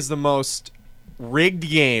that is the most rigged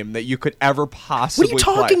game that you could ever possibly play. What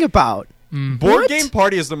are you talking about? Board Game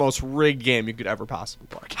Party is the most rigged game you could ever possibly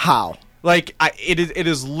play. How? Like it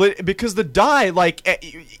is lit because the die like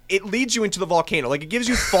it leads you into the volcano. Like it gives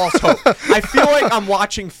you false hope. I feel like I'm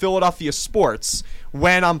watching Philadelphia sports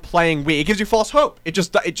when I'm playing Wii. It gives you false hope. It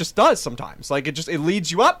just does sometimes. Like it leads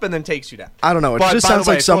you up and then takes you down. I don't know. It just sounds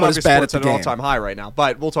like someone is bad at the game. An all-time high right now.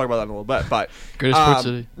 But we'll talk about that in a little bit. But greatest sports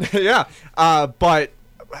city. Yeah. But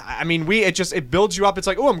I mean, it builds you up. It's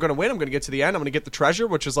like, oh, I'm going to win. I'm going to get to the end. I'm going to get the treasure,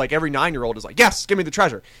 which is like every 9-year-old is like, yes, give me the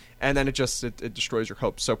treasure. And then it destroys your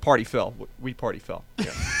hopes. So Party Phil. We Party Phil. Yeah.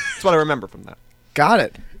 That's what I remember from that. Got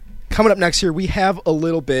it. Coming up next here, we have a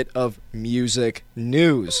little bit of music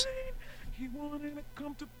news.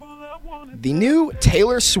 The new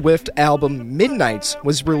Taylor Swift album, Midnights,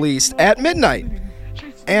 was released at midnight.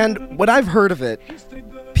 And when I've heard of it,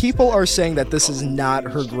 people are saying that this is not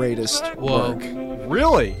her greatest work.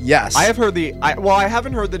 Really? Yes. I have heard I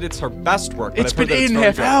haven't heard that it's her best work. But it's been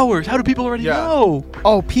 8.5 hours. How do people already know?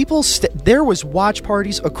 Oh, people! There was watch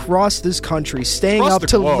parties across this country staying up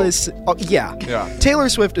to listen. Oh, yeah. Taylor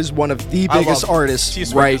Swift is one of the biggest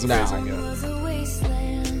artists right now.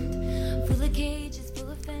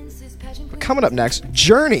 coming up next,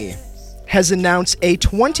 Journey has announced a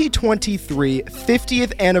 2023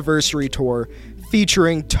 50th anniversary tour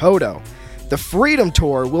featuring Toto. The Freedom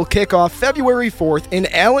Tour will kick off February 4th in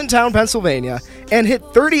Allentown, Pennsylvania, and hit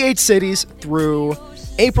 38 cities through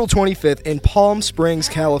April 25th in Palm Springs,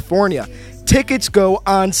 California. Tickets go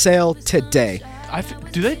on sale today.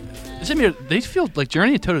 They feel like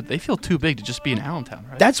Journey and Toto, they feel too big to just be in Allentown,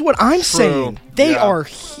 right? That's what I'm saying. They Yeah. are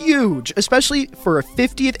huge, especially for a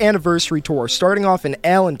 50th anniversary tour starting off in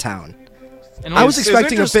Allentown. And I was It's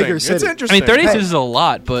expecting a interesting. bigger It's city. interesting. I mean, 38 Hey. cities is a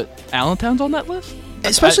lot, but Allentown's on that list?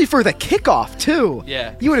 Especially for the kickoff, too.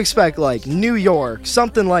 Yeah. You would expect, like, New York,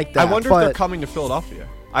 something like that. I wonder but if they're coming to Philadelphia.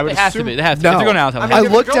 I would They have to assume- be. They have to. No. If they're going to Allentown. I they have to.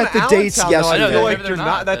 looked If they're at the going to dates Allentown, though, I yesterday. feel Maybe like you're they're not.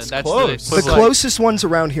 not, That's then. That's close. the closest ones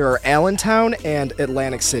around here are Allentown and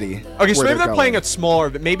Atlantic City. Okay, so where maybe they're playing going. it smaller,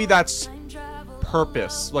 but maybe that's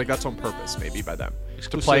purpose. Like, that's on purpose, maybe, by them.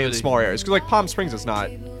 To play in Exclusivity. smaller areas. Because, like, Palm Springs is not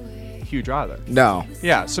huge either. No.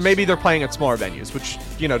 Yeah, so maybe they're playing at smaller venues, which,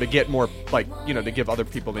 to get more, to give other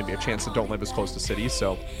people maybe a chance that don't live as close to cities,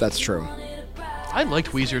 so. That's true. I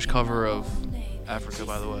liked Weezer's cover of Africa,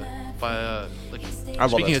 by the way. By I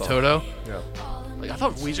love speaking that of song. Toto, Yeah. I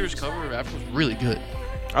thought Weezer's cover of Africa was really good.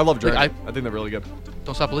 I love Journey. Like, I think they're really good.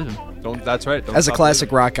 Don't stop believing. That's right. Don't As a stop classic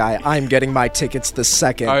believing. rock guy, I'm getting my tickets the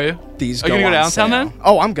second Are you? these Are go you gonna go on to Allentown sale. then?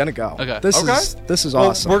 Oh, I'm gonna go. Okay. This is Well,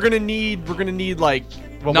 awesome. we're gonna need like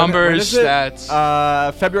Numbers, when is it?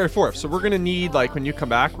 stats. February 4th. So we're gonna need when you come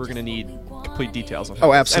back, we're gonna need complete details on.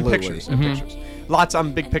 Oh, and absolutely. pictures. And pictures. Lots. I'm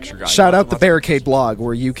a big picture guy. Shout out the Lots of Barricade blog,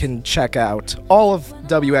 where you can check out all of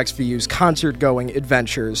WXVU's concert-going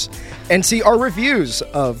adventures and see our reviews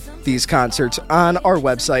of these concerts on our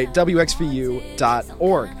website,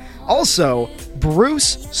 wxvu.org. Also,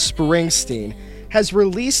 Bruce Springsteen has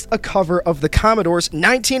released a cover of the Commodore's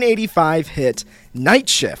 1985 hit, Night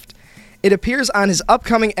Shift. It appears on his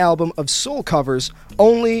upcoming album of soul covers,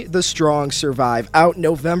 Only the Strong Survive, out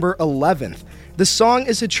November 11th. The song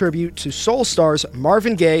is a tribute to soul stars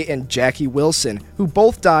Marvin Gaye and Jackie Wilson, who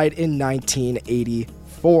both died in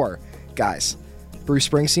 1984. Guys, Bruce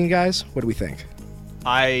Springsteen, guys, what do we think?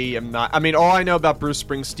 I am not. I mean, all I know about Bruce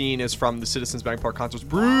Springsteen is from the Citizens Bank Park concerts.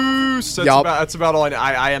 Bruce. That's about all I know.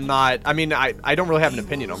 I am not. I mean, I don't really have an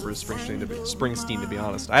opinion on Bruce Springsteen to be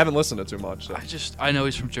honest. I haven't listened to too much. So. I know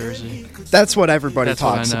he's from Jersey. That's what everybody That's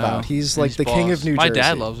what I talks know. about. He's And like the king boss. of New My Jersey.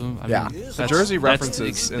 dad loves him. I Yeah. mean, The Jersey that's references the in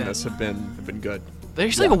extent. this have been good.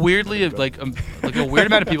 There's like a weirdly like a weird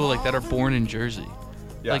amount of people that are born in Jersey.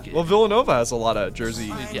 Yeah. Like, well, Villanova has a lot of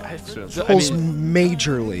Jersey. Yeah, students. Pulls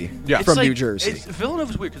majorly Yeah. from like, New Jersey.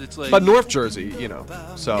 Villanova's weird because it's like But North Jersey,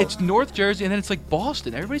 so it's North Jersey, and then it's like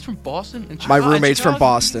Boston. Everybody's from Boston. And My Chicago, roommate's from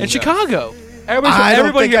Boston. And Yeah. Chicago. I don't think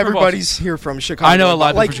here from everybody's Boston. here from Chicago. I know a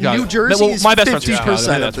lot of people like from Chicago. New Jersey Well, is my best friend's from 50%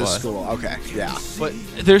 Chicago, of that's the why. school. Okay, yeah. But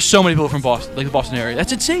there's so many people from Boston, like the Boston area.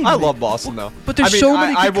 That's insane. I to me. love Boston though. But there's I mean, so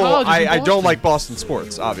many I good colleges in I don't Boston. like Boston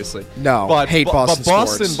sports, obviously. No, but hate Boston But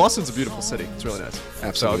Boston, sports. Boston's a beautiful city. It's really nice. So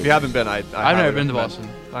Absolutely. if you haven't been, I've never been to Boston.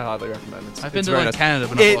 I highly recommend it. I've been It's to very like nice. Canada,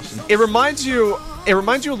 but not Boston. It reminds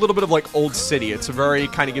you a little bit of like Old City. It's a very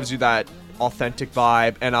kind of gives you that authentic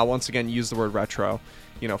vibe, and I'll once again use the word retro,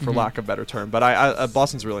 for lack of a better term. But I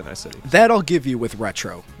Boston's a really nice city. That I'll give you with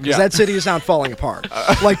retro. Because Yeah. that city is not falling apart.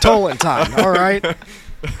 Like Tolan time, all right?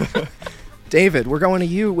 David, we're going to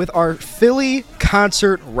you with our Philly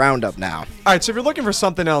concert roundup now. All right, so if you're looking for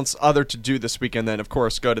something else other to do this weekend, then of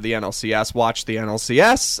course go to the NLCS, watch the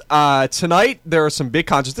NLCS. Tonight there are some big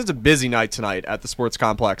concerts. It's a busy night tonight at the Sports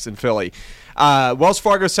Complex in Philly. Wells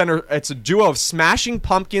Fargo Center, it's a duo of Smashing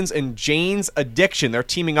Pumpkins and Jane's Addiction. They're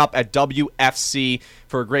teaming up at WFC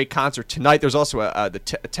for a great concert tonight. There's also the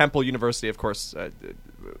Temple University, of course.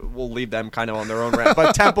 We'll leave them kind of on their own rant,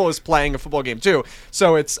 but Temple is playing a football game too,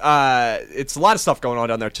 so it's a lot of stuff going on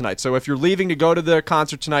down there tonight. So if you're leaving to go to the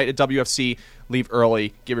concert tonight at WFC, leave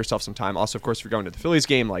early, give yourself some time. Also, of course, if you're going to the Phillies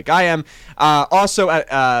game like I am, also at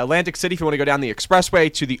Atlantic City, if you want to go down the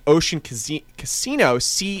expressway to the Ocean Casino,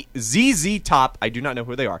 ZZ Top. I do not know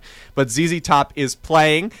who they are, but ZZ Top is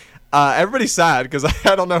playing. Everybody's sad because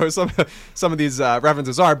I don't know who some of these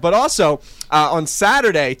references are, but also on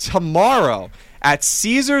Saturday, tomorrow, at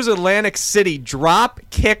Caesars Atlantic City,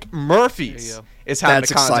 Dropkick Murphys is having That's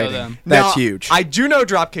a concert. exciting. Now, That's huge. I do know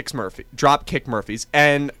Dropkick Murphys,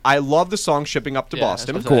 and I love the song "Shipping Up to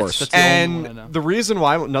Boston." Of course. That's the only one I And know. the reason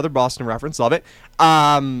why, another Boston reference, love it.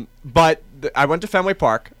 But I went to Fenway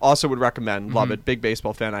Park, also would recommend, love it. Big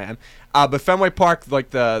baseball fan I am. But Fenway Park, like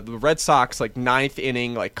the Red Sox, like ninth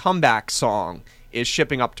inning, like comeback song is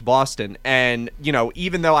Shipping Up to Boston. And,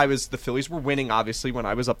 even though the Phillies were winning, obviously, when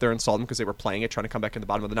I was up there and saw them because they were playing it, trying to come back in the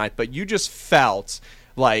bottom of the ninth, but you just felt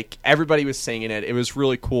Like everybody was singing it. It was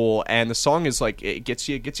really cool, and the song is like it gets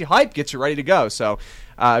you hyped, gets you ready to go. So,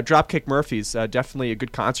 Dropkick Murphys, definitely a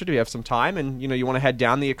good concert if you have some time, and you want to head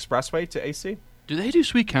down the expressway to AC. Do they do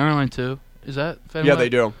Sweet Caroline too? Is that Fenway? Yeah, they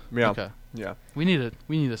do. Yeah. Okay. Yeah. We need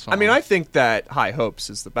a song. I mean, I think that High Hopes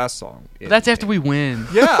is the best song. That's after we win.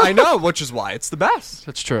 Yeah, I know, which is why it's the best.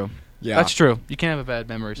 That's true. Yeah. That's true. You can't have a bad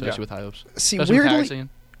memory associated with High Hopes. See, Especially with Harry singing.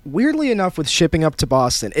 weirdly enough, with Shipping Up to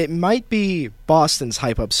Boston, it might be Boston's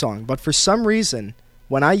hype up song, but for some reason,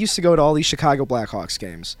 when I used to go to all these Chicago Blackhawks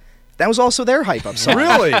games, that was also their hype up song.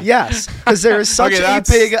 Really? Yes, because there is such a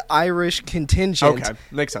big Irish contingent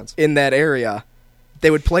makes sense. in that area. They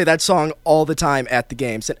would play that song all the time at the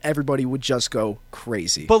games, and everybody would just go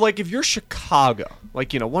crazy. But like, if you're Chicago,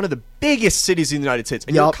 like one of the biggest cities in the United States,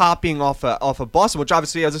 and you're copying off of Boston, which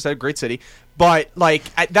obviously, as I said, great city, but like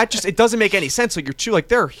it doesn't make any sense. Like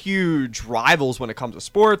they're huge rivals when it comes to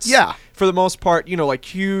sports. Yeah, for the most part, like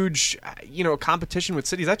huge, competition with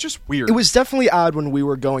cities. That's just weird. It was definitely odd when we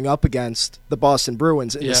were going up against the Boston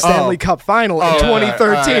Bruins in the Stanley Cup Final in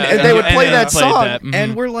 2013, and they would play that song,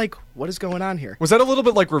 and we're like, what is going on here? Was that a little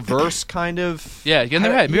bit like reverse kind of? Yeah, get in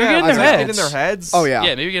their head. Maybe get in their heads. Oh yeah.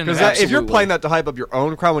 Yeah, maybe get in their heads. If you're playing that to hype up your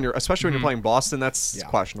own crowd, especially when you're playing Boston, that's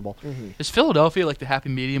questionable. Mm-hmm. Is Philadelphia like the happy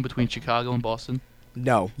medium between Chicago and Boston?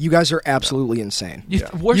 No, you guys are absolutely insane.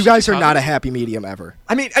 You guys are not a happy medium ever.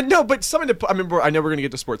 I mean, no, but something to. I know we're going to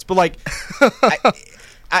get to sports, but like,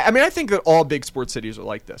 I think that all big sports cities are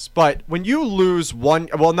like this. But when you lose one,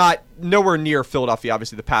 not nowhere near Philadelphia,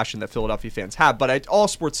 obviously the passion that Philadelphia fans have, but all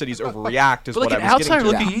sports cities overreact. Is but what like I was an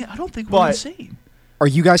outsider getting to. looking in, I don't think we're insane. Are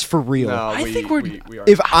you guys for real? No, I think we're. We are.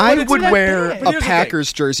 If I would wear But a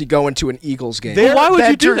Packers jersey going to an Eagles game, why would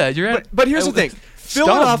you do that? But here's the thing.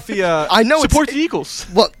 Philadelphia, I know support the Eagles.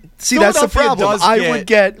 Well, see, that's the Philadelphia problem. I would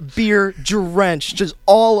get beer drenched just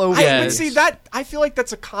all over. But see that I feel like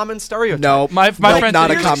that's a common stereotype. No, my friend, not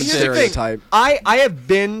a here's common the thing. stereotype. I have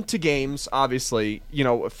been to games, obviously,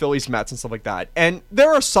 Phillies, Mets, and stuff like that, and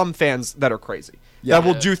there are some fans that are crazy. That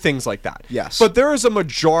will do things like that. Yes. But there is a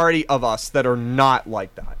majority of us that are not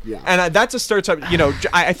like that. Yeah. And that's a stereotype.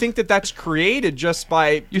 I think that's created just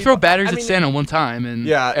by... You throw batteries at Santa one time and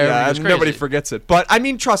and nobody forgets it. But, I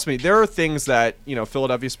mean, trust me, there are things that,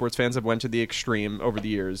 Philadelphia sports fans have went to the extreme over the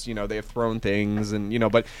years. They have thrown things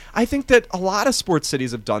and, but I think that a lot of sports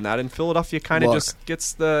cities have done that, and Philadelphia kind of just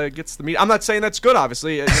gets the meat. I'm not saying that's good,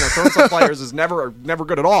 obviously. Throwing some players is never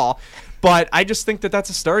good at all. But I just think that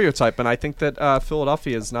that's a stereotype, and I think that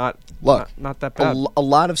Philadelphia is not that bad. A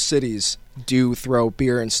lot of cities do throw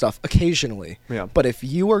beer and stuff occasionally. Yeah. But if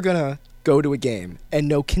you are going to go to a game and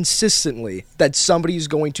know consistently that somebody's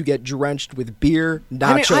going to get drenched with beer,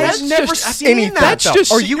 nachos, I have never seen anything.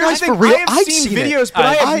 that. Are you guys for real? I've seen videos, but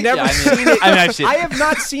I have never seen it. I've seen it. I have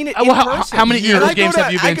not seen it in person. How many Eagles games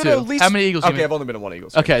have you been to? How many Eagles games? Okay, I've only been to one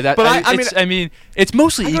Eagles. Okay, it's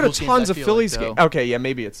mostly Eagles games. I go to tons of Phillies games. Okay, yeah,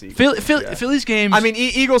 maybe it's Eagles. Phillies games. I mean,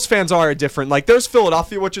 Eagles fans are a different. Like, there's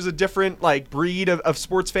Philadelphia, which is a different breed of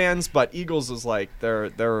sports fans, but Eagles is like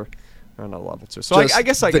they're on a level too. So I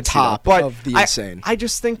guess I the can top see that. But of the insane. I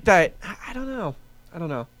just think that I don't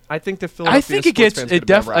know. I think that Philadelphia. I think it gets it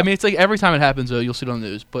definitely. I mean, it's like every time it happens, though, you'll see it on the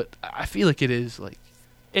news. But I feel like it is like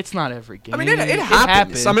it's not every game. I mean, it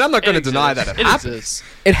happens. I mean, I'm not going to deny that it happens. Exists.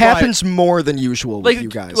 It happens more than usual with you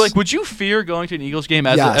guys. Like, would you fear going to an Eagles game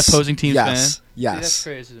as an opposing team's fan? Yes. See, that's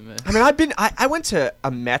crazy to me. I mean, I went to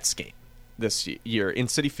a Mets game this year in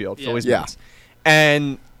Citi Field, Phillies Mets,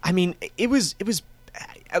 and I mean, it was.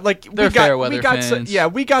 Like we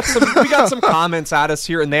got some comments at us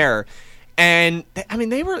here and there, and I mean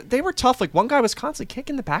they were tough. Like one guy was constantly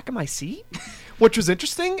kicking the back of my seat, which was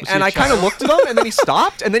interesting. And I kind of looked at him, and then he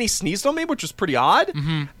stopped, and then he sneezed on me, which was pretty odd.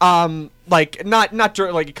 Mm-hmm. Like not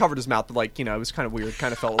like he covered his mouth, but like it was kind of weird.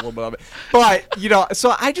 Kind of felt a little bit of it, but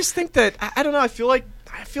so I just think that I don't know. I feel like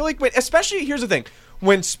when, especially here's the thing,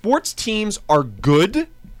 when sports teams are good,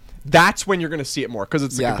 that's when you're going to see it more because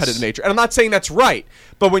it's the competitive nature. And I'm not saying that's right,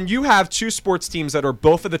 but when you have two sports teams that are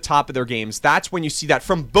both at the top of their games, that's when you see that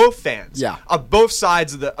from both fans, of both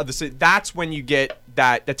sides of the city. That's when you get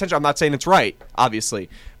that tension. I'm not saying it's right, obviously,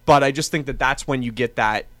 but I just think that that's when you get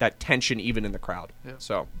that tension even in the crowd. Yeah.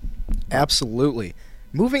 So, absolutely.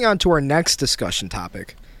 Moving on to our next discussion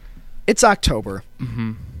topic. It's October,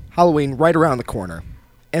 Halloween right around the corner,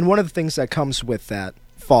 and one of the things that comes with that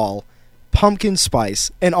fall. Pumpkin spice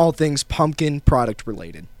and all things pumpkin product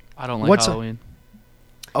related. I don't like Halloween.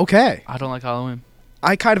 Okay. I don't like Halloween.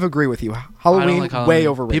 I kind of agree with you. Halloween, way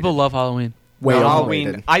overrated. People love Halloween. Way Halloween.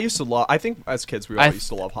 overrated. I used to love. I think as kids we all used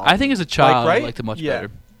to love Halloween. I think as a child I liked it much better.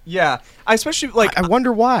 Yeah, I especially like. I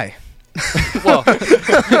wonder why. Well,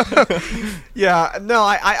 Yeah, no,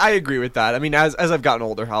 I agree with that. I mean, as I've gotten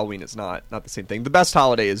older, Halloween is not the same thing. The best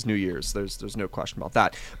holiday is New Year's. There's no question about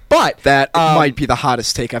that. But That might be the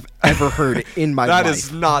hottest take I've ever heard in my life. that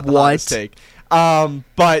is not the What? hottest take.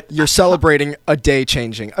 But You're celebrating a day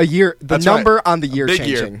changing, a year, the That's number right. on the year big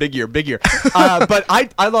changing. big year. But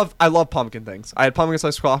I love pumpkin things. I had pumpkin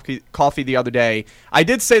spice coffee the other day. I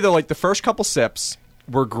did say though, like the first couple sips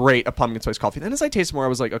were great of pumpkin spice coffee. Then as I tasted more, I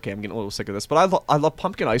was like, okay, I'm getting a little sick of this. But I love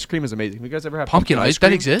pumpkin ice cream. Is amazing. Have you guys ever had pumpkin ice cream?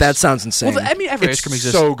 that exists. That sounds insane. Well, I mean, every It's ice cream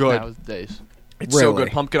exists so good. nowadays. It's so Really?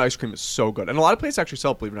 good. Pumpkin ice cream is so good. And a lot of places actually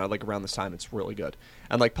sell it, believe it or not, like around this time. It's really good.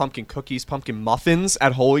 And like pumpkin cookies, pumpkin muffins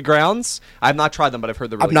at Holy Grounds. I've not tried them, but I've heard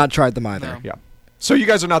they're really I've not tried them either. No. good. Yeah. So you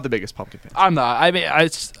guys are not the biggest pumpkin fans. I'm not. I mean, I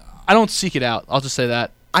don't seek it out. I'll just say that.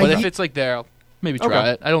 But if I- it's like there, I'll maybe try Okay.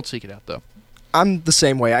 it. I don't seek it out though. I'm the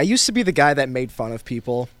same way. I used to be the guy that made fun of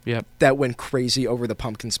people Yep. that went crazy over the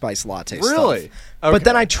pumpkin spice latte Really? stuff. But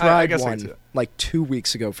then I Okay. tried guess I can see one that. like 2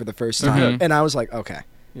 weeks ago for the first time, and I was like, okay,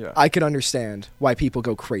 Yeah. I could understand why people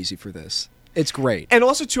go crazy for this. It's great. And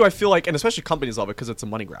also too, I feel like, and especially companies love it because it's a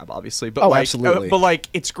money grab, obviously. But Oh, like, absolutely. but like,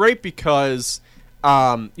 it's great because,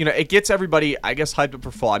 it gets everybody, I guess, hyped up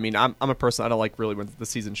for fall. I mean, I'm a person, I don't like really when the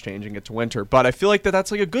season's changing it to winter, but I feel like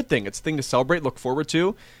that's like a good thing. It's a thing to celebrate, look forward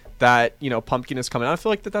to. That pumpkin is coming out. I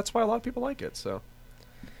feel like that's why a lot of people like it. So.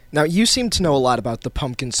 Now, you seem to know a lot about the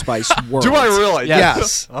pumpkin spice world. Do I really?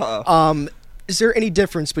 Yes. Uh-oh. Is there any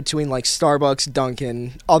difference between like Starbucks,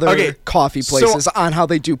 Dunkin', other Okay, coffee so places on how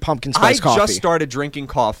they do pumpkin I spice coffee? just started drinking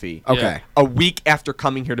coffee. Okay. A week after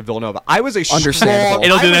coming here to Villanova, I was a Understandable. strong.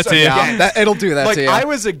 It'll do I was that to you. against- Yeah, it'll do that like to you. I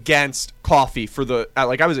was against coffee for the I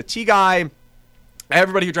was a tea guy.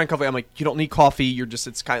 Everybody who drank coffee, I'm like, you don't need coffee.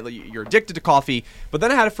 It's kind of like you're addicted to coffee. But then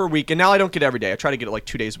I had it for a week, and now I don't get it every day. I try to get it like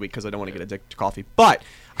 2 days a week because I don't want to get addicted to coffee. But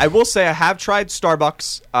I will say I have tried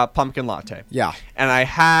Starbucks pumpkin latte. Yeah. And I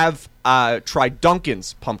have tried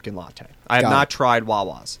Dunkin's pumpkin latte. I have Got not it. tried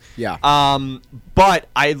Wawa's. Yeah. But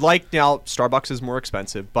I like now Starbucks is more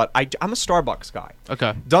expensive, but I'm a Starbucks guy.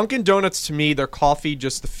 Okay. Dunkin' Donuts to me, their coffee,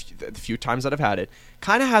 just the few times that I've had it,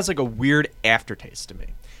 kind of has like a weird aftertaste to me.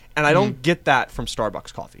 And I don't get that from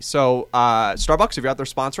Starbucks coffee. So Starbucks, if you're out there,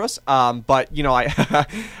 sponsor us. But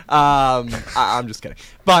I'm just kidding.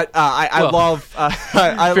 But I love I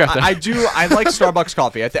like Starbucks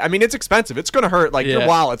coffee. I mean, it's expensive. It's going to hurt. Like your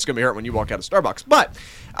wallet's going to be hurt when you walk out of Starbucks. But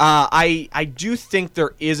I do think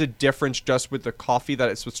there is a difference just with the coffee that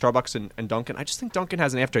it's with Starbucks and Dunkin'. I just think Dunkin'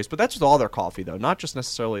 has an aftertaste. But that's with all their coffee though, not just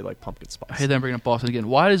necessarily like pumpkin spice. I hate them bringing up Boston again.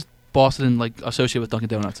 Why does Boston like associate with Dunkin'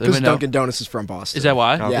 Donuts? Because Anybody know? Dunkin' Donuts is from Boston. Is that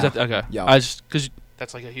why? Yeah. Is that, okay. Yeah. Because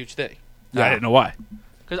that's like a huge thing. Yeah. I didn't know why.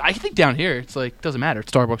 Because I think down here it's like doesn't matter. It's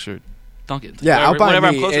Starbucks or Dunkin'. Yeah, out by whatever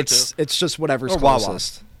I'm me, closer it's just whatever's Or Wawa.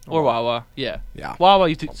 closest. or Wawa. Yeah. Yeah. Wawa.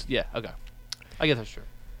 Yeah. Okay. I guess that's true.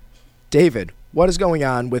 David, what is going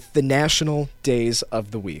on with the national days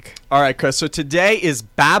of the week? All right, Chris. So today is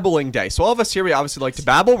Babbling Day. So all of us here, we obviously like to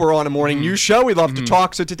babble. We're on a morning news show. We love to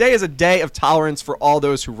talk. So today is a day of tolerance for all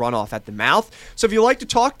those who run off at the mouth. So if you like to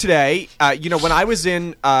talk today, when I was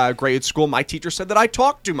in grade school, my teacher said that I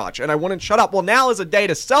talked too much and I wouldn't shut up. Well, now is a day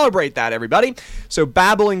to celebrate that, everybody. So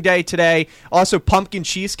Babbling Day today. Also Pumpkin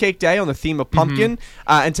Cheesecake Day on the theme of pumpkin.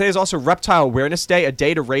 And today is also Reptile Awareness Day, a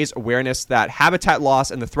day to raise awareness that habitat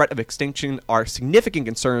loss and the threat of extinction are significant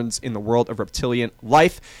concerns in the world of reptilian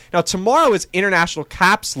life. Now, tomorrow is International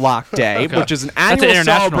Caps Lock Day, Okay. which is an That's an annual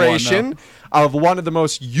international one, celebration of one of the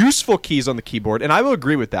most useful keys on the keyboard, and I will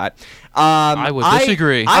agree with that. I would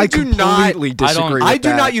disagree. I do do not. completely disagree with I do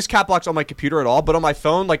that. not use cap locks on my computer at all, but on my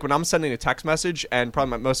phone, like when I'm sending a text message, and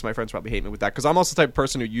probably most of my friends probably hate me with that because I'm also the type of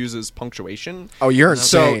person who uses punctuation. Oh, you're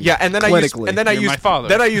So insane. yeah, and then I You're my father.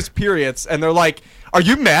 then I use periods, and they're like, "Are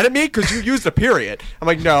you mad at me because you used a period?" I'm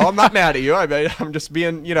like, "No, I'm not mad at you. I'm just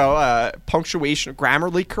being, punctuation,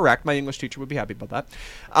 grammarly correct." My English teacher would be happy about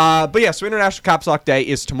that. But yeah, so International Caps Lock Day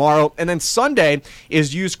is tomorrow, and then Sunday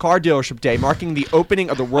is Used Car Dealership Day, marking the opening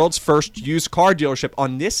of the world's first used car dealership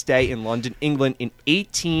on this day in London, England, in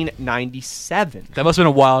 1897. That must have been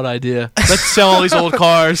a wild idea. Let's sell all these old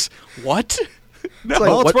cars. What? No, It's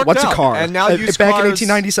like, it's worked what's out. a car? And now used back in cars-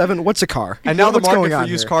 1897, what's a car? And now the What's going market for on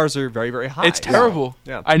used here? cars are very, very high. It's terrible.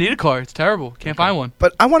 Yeah. I need a car. It's terrible. Can't find one.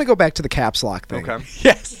 But I want to go back to the caps lock thing. Okay.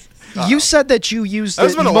 Yes. You said that you used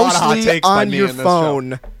There's it been a lot of hot mostly takes by on me your in this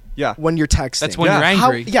phone Yeah. when you're texting. That's when Yeah. you're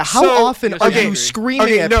angry. How So- often okay. are you Okay,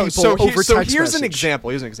 screaming at people over so text here's an message?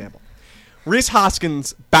 example. Reese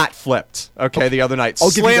Hoskins bat flipped, the other night. I'll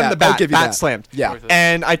give you Slammed that. the bat. I'll give you bat that. slammed. Yeah.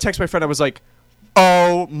 And I text my friend. I was like,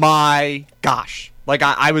 oh my gosh. Like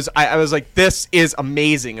I was like, this is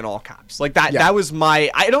amazing in all caps. Like that. Yeah. That was my.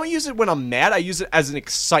 I don't use it when I'm mad. I use it as an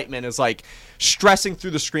excitement, as like stressing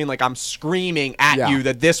through the screen, like I'm screaming at you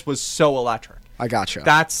that this was so electric. I gotcha.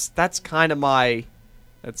 That's kind of my.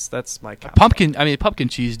 That's my cap. Pumpkin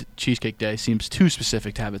cheesecake day seems too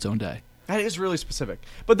specific to have its own day. That is really specific.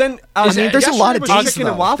 But then there's a lot of days. Chicken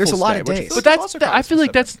and waffles. There's a lot day, of which days. I But I feel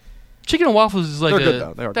like that's chicken and waffles is like they're good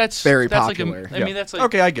though. They are that's very that's popular. Like I mean that's like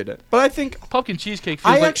okay, I get it. But I think pumpkin cheesecake.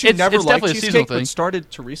 Feels I like actually never it's liked definitely a seasonal cheesecake, thing. but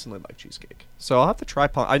started to recently like cheesecake. So I'll have to try.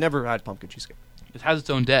 I never had pumpkin cheesecake. It has its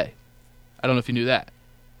own day. I don't know if you knew that,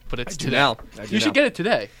 but it's today. Now. You should get it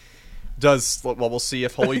today. We'll see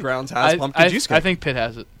if Holy Grounds has pumpkin cheesecake. I think Pitt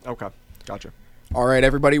has it. Okay, gotcha. All right,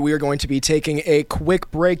 everybody, we are going to be taking a quick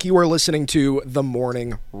break. You are listening to The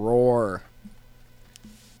Morning Roar.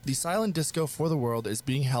 The Silent Disco for the World is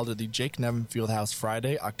being held at the Jake Nevin Fieldhouse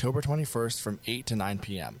Friday, October 21st from 8 to 9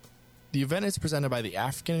 p.m. The event is presented by the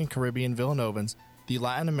African and Caribbean Villanovans, the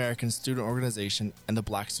Latin American Student Organization, and the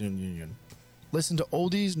Black Student Union. Listen to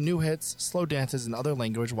oldies, new hits, slow dances, and other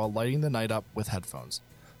language while lighting the night up with headphones.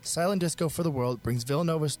 Silent Disco for the World brings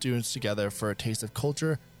Villanova students together for a taste of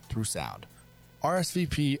culture through sound.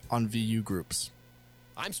 RSVP on VU Groups.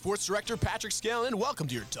 I'm Sports Director Patrick Scale, and welcome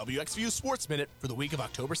to your WXVU Sports Minute for the week of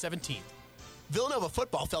October 17th. Villanova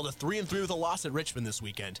football fell to 3-3 with a loss at Richmond this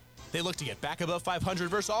weekend. They look to get back above 500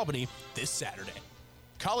 versus Albany this Saturday.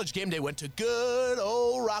 College game day went to good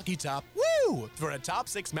old Rocky Top, for a top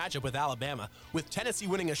 6 matchup with Alabama, with Tennessee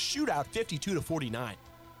winning a shootout 52-49.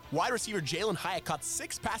 Wide receiver Jalen Hyatt caught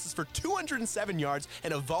 6 passes for 207 yards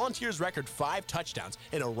and a Volunteers record 5 touchdowns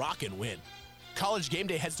in a rockin' win. College game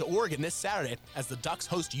day heads to Oregon this Saturday as the Ducks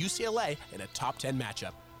host UCLA in a top 10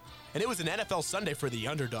 matchup. And it was an NFL Sunday for the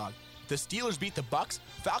underdog. The Steelers beat the Bucks,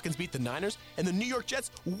 Falcons beat the Niners, and the New York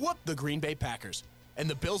Jets whooped the Green Bay Packers. And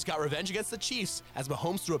the Bills got revenge against the Chiefs as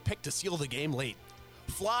Mahomes threw a pick to seal the game late.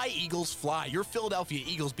 Fly, Eagles, fly. Your Philadelphia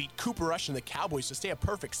Eagles beat Cooper Rush and the Cowboys to stay a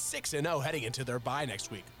perfect 6-0 heading into their bye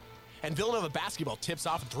next week. And Villanova basketball tips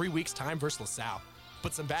off in 3 weeks' time versus LaSalle.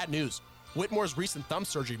 But some bad news. Whitmore's recent thumb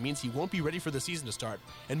surgery means he won't be ready for the season to start,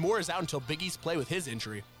 and Moore is out until Big East play with his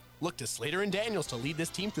injury. Look to Slater and Daniels to lead this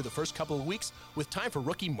team through the first couple of weeks, with time for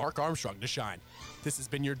rookie Mark Armstrong to shine. This has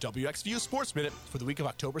been your WXVU Sports Minute for the week of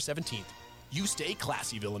October 17th. You stay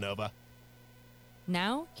classy, Villanova.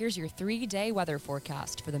 Now, here's your 3-day weather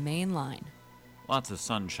forecast for the main line. Lots of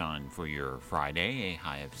sunshine for your Friday, a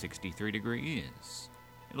high of 63 degrees.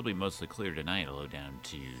 It'll be mostly clear tonight, a low down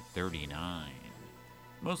to 39.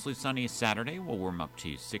 Mostly sunny Saturday will warm up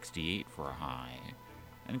to 68 for a high.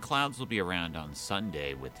 And clouds will be around on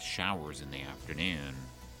Sunday with showers in the afternoon,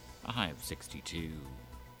 a high of 62.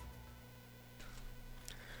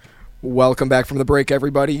 Welcome back from the break,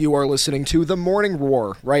 everybody. You are listening to The Morning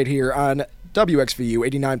Roar right here on WXVU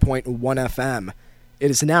 89.1 FM.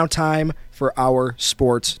 It is now time for our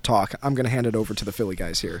sports talk. I'm going to hand it over to the Philly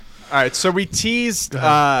guys here. All right, so we teased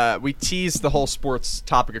the whole sports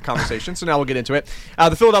topic of conversation, so now we'll get into it.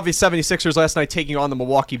 The Philadelphia 76ers last night taking on the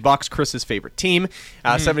Milwaukee Bucks, Chris's favorite team.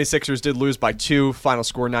 76ers did lose by 2, final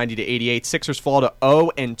score 90-88. Sixers fall to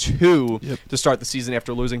 0-2 to start the season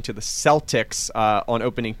after losing to the Celtics on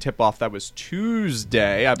opening tip-off. That was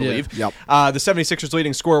Tuesday, I believe. Yep. The 76ers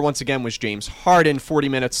leading scorer once again was James Harden, 40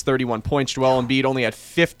 minutes, 31 points. Joel Embiid only had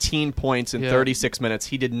 15 points in 36 minutes.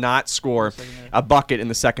 He did not score a bucket in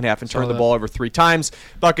the second half and turned the ball over 3 times.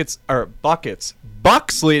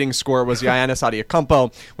 Bucks leading scorer was Giannis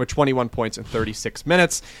Antetokounmpo with 21 points in 36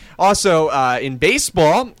 minutes. Also, in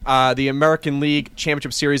baseball, the American League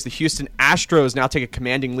Championship Series, the Houston Astros now take a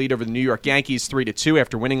commanding lead over the New York Yankees 3-2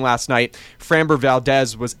 after winning last night. Framber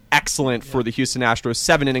Valdez was excellent for the Houston Astros.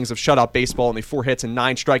 7 innings of shutout baseball, only 4 hits and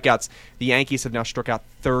 9 strikeouts. The Yankees have now struck out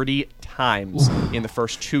 30 times in the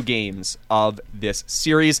first 2 games of this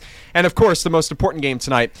series. And, of course, the most important game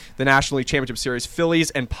tonight, the National League Championship Series,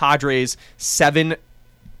 Phillies and Padres, 7.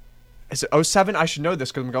 Is it 07? I should know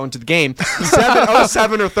this because I'm going to the game.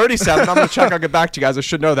 07 or 37. I'm going to check. I'll get back to you guys. I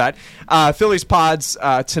should know that. Phillies Pods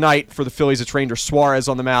tonight. For the Phillies, it's Ranger Suarez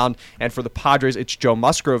on the mound. And for the Padres, it's Joe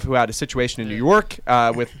Musgrove, who had a situation in New York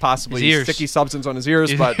with possibly sticky substance on his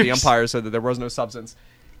ears, but the umpire said that there was no substance.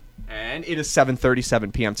 And it is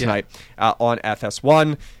 7:37 p.m. tonight on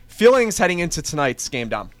FS1. Feelings heading into tonight's game,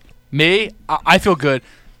 Dom? Me? I feel good.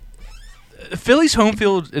 Philly's home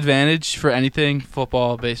field advantage for anything,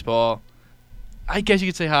 football, baseball, I guess you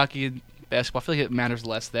could say hockey and basketball. I feel like it matters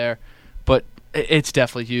less there, but it's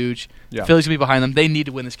definitely huge. Yeah. Philly's going to be behind them. They need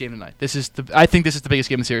to win this game tonight. I think this is the biggest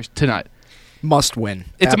game in the series tonight. Must win.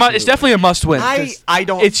 It's definitely a must win. I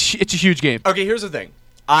don't. It's a huge game. Okay, here's the thing.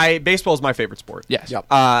 Baseball is my favorite sport. Yes. Yep.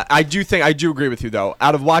 I do agree with you though.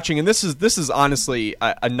 Out of watching, and this is honestly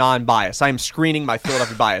a non-bias. I am screening my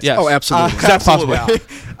Philadelphia bias. Yes. Oh, absolutely.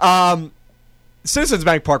 Absolutely. Citizens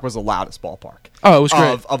Bank Park was the loudest ballpark. Oh, it was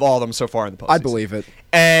great. Of all of them so far in the postseason. I believe it.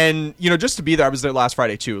 And, just to be there, I was there last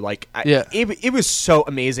Friday too. Like, Yeah. It was so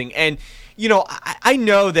amazing. And, I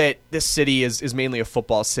know that this city is mainly a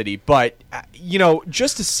football city, but,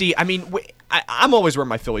 just to see, I mean, I'm always wearing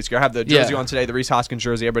my Phillies gear. I have the jersey on today, the Reese Hoskins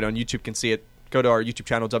jersey. Everybody on YouTube can see it. Go to our YouTube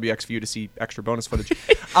channel, WXView, to see extra bonus footage.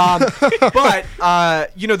 But,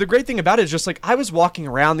 the great thing about it is just like I was walking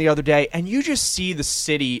around the other day and you just see the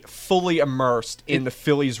city fully immersed in the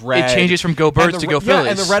Phillies red. It changes from Go Birds to Go Phillies.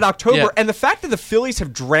 Yeah, and the Red October. Yeah. And the fact that the Phillies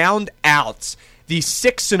have drowned out the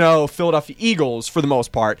 6-0 Philadelphia Eagles for the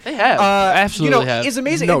most part. They have. Absolutely have. Is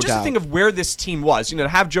amazing. No and just doubt. to think of where this team was, to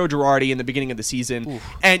have Joe Girardi in the beginning of the season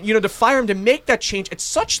and, to fire him, to make that change at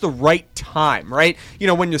such the right time, right?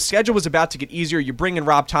 When the schedule was about to get easier, you bring in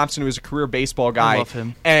Rob Thompson, who is a career baseball guy. I love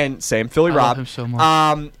him. And same, Philly I Rob. love him so much.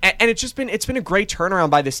 And it's been a great turnaround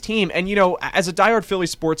by this team. And, as a diehard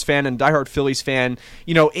Phillies sports fan and diehard Phillies fan,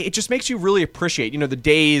 it just makes you really appreciate, the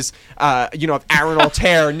days, of Aaron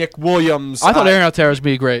Altair, Nick Williams. I thought Aaron Altair was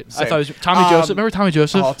going to be great. Same. I thought it was Tommy Joseph. Remember Tommy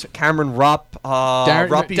Joseph? Cameron Rupp,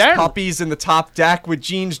 Ruppy's Darren- Puppies in the top deck with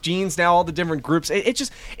Jeans, now all the different groups. It's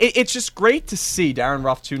just great to see Darren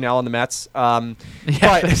Ruff too now on the Mets. But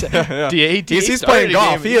he's playing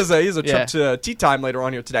golf. He has a trip to tea time later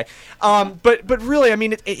on here today. But really, I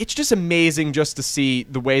mean, it's just amazing just to see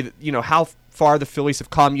the way that how far the Phillies have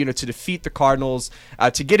come, to defeat the Cardinals,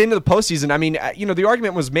 to get into the postseason. I mean, the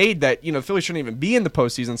argument was made that the Phillies shouldn't even be in the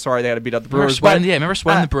postseason. Sorry, they had to beat out the Brewers. Remember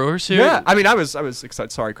sweating the Brewers here? Yeah, I mean, I was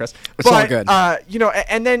excited. Sorry, Chris. It's all good.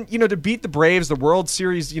 And then to beat the Braves, the World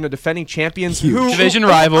Series, defending champions, Division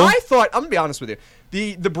rival. I thought, I'm gonna be honest with you,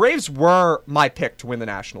 the Braves were my pick to win the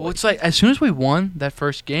National League. Well, it's like as soon as we won that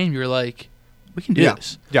first game, you're like, we can do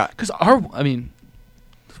this. Yeah. Because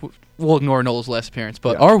we'll ignore Noel's last appearance,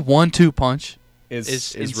 but our 1-2 punch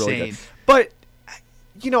is really insane. good. But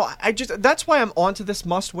that's why I'm onto this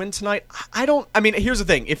must-win tonight. Here's the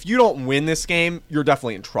thing: if you don't win this game, you're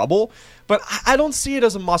definitely in trouble. But I don't see it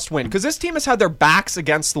as a must-win because this team has had their backs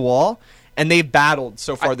against the wall. And they've battled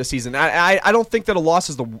so far this season. I don't think that a loss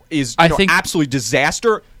is absolutely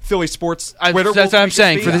disaster. Philly sports Twitter. That's what I'm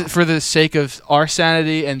saying. For the sake of our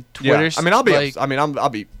sanity and Twitter's. Yeah. I'll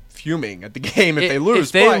be fuming at the game if they lose.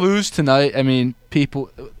 If they lose tonight,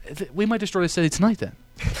 we might destroy the city tonight. Then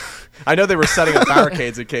I know they were setting up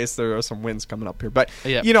barricades in case there are some wins coming up here. But,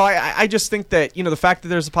 I just think that, the fact that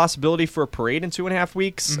there's a possibility for a parade in 2.5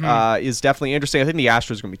 weeks is definitely interesting. I think the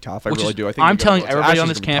Astros are going to be tough. I really do. I'm telling everybody on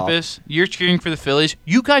this campus, you're cheering for the Phillies.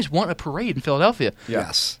 You guys want a parade in Philadelphia.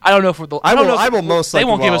 Yes. I don't know if they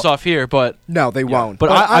won't give us off here, but no, they won't.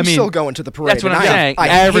 But I'm still going to the parade. That's what I'm saying.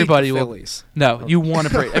 Everybody will. No, you want a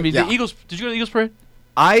parade. The Eagles. Did you go to the Eagles parade?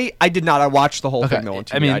 I did not. I watched the whole thing though on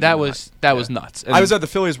TV. That was nuts. I was at the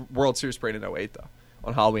Phillies World Series parade in 2008 though,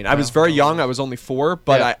 on Halloween. I was very young. I was only 4,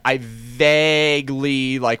 but I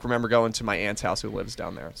vaguely remember going to my aunt's house who lives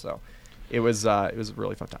down there. So it was a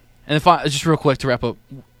really fun time. And just real quick to wrap up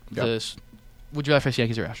this, would you rather face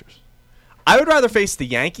Yankees or Astros? I would rather face the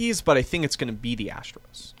Yankees, but I think it's going to be the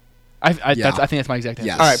Astros. I think that's my exact answer.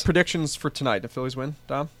 Yes. All right, predictions for tonight. The Phillies win,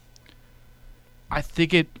 Dom? I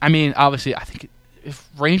think it. Obviously, I think if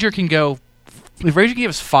Ranger can give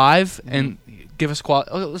us 5 and give us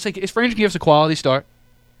let's say if Ranger can give us a quality start,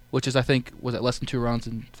 which is I think less than 2 runs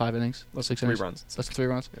in 5 innings, less than 3 runs, less than 3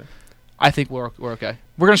 runs. Yeah. I think we're okay.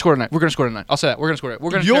 We're gonna score tonight. I'll say that we're gonna score it.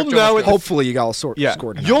 You'll know it. Hopefully, you got score.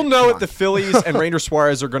 You'll know if the Phillies and Ranger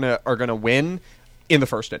Suarez are gonna win in the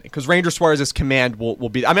first inning because Ranger Suarez's command will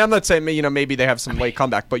be. I'm not saying maybe they have some late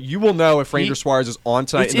comeback, but you will know if Ranger Suarez is on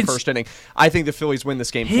tonight in the first inning. I think the Phillies win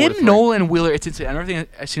this game. Him, Nolan, and Wheeler. It's insane. I never think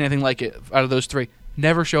I've seen anything like it out of those 3.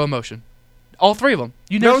 Never show emotion. All 3 of them.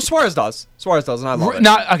 Suarez does. Suarez does, and I love it.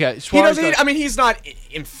 Not okay. Suarez he doesn't. He's not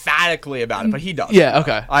emphatically about it, but he does. Yeah.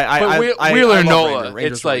 Okay. Wheeler and Nola.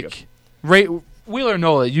 It's like Wheeler and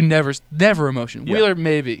Nola. You never emotion. Yeah. Wheeler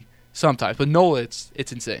maybe sometimes, but Nola, it's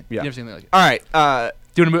insane. Yeah. You never seen anything like it. All right.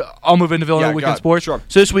 I'll move into Villanova weekend sports. Sure.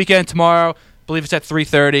 So this weekend, tomorrow, I believe it's at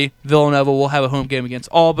 3:30. Villanova will have a home game against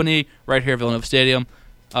Albany right here at Villanova Stadium.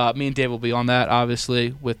 Me and Dave will be on that,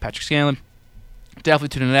 obviously, with Patrick Scanlon. Definitely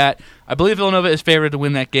tune into that. I believe Villanova is favored to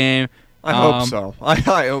win that game. I hope so. I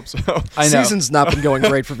hope so. I know. Season's not been going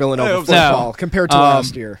great for Villanova football compared to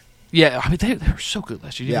last year. Yeah, they were so good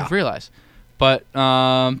last year. You didn't realize. But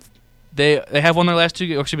they have won their last 2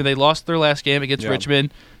 games. They lost their last game against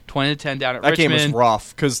Richmond, 20-10 down at That Richmond. game was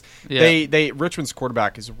rough because Yeah. Richmond's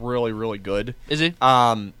quarterback is really, really good. Is he?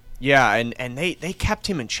 Yeah, and they kept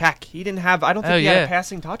him in check. He didn't have. I don't think he had a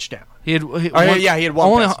passing touchdown. He had he had one.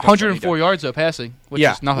 Only passing touchdown 104 yards though passing, which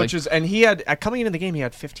is nothing. And he had coming into the game, he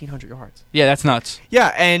had 1,500 yards. Yeah, that's nuts.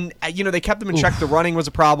 Yeah, and they kept him in check. The running was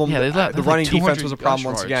a problem. Yeah, the running defense was a problem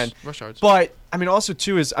once again. Rush yards. But I mean, also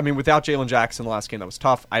too is without Jalen Jackson the last game, that was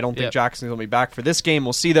tough. I don't think Jackson's gonna be back for this game.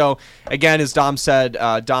 We'll see though. Again, as Dom said,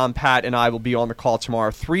 Dom, Pat, and I will be on the call tomorrow,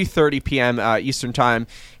 3:30 p.m. Eastern time.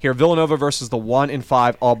 Here, Villanova versus the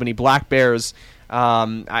 1-5 Albany Black Bears.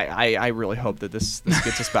 I really hope that this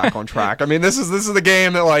gets us back on track. I mean, this is the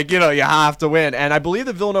game that you have to win, and I believe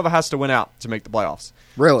that Villanova has to win out to make the playoffs.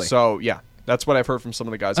 Really? So yeah, that's what I've heard from some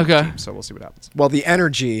of the guys on the team. So we'll see what happens. Well, the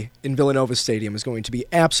energy in Villanova Stadium is going to be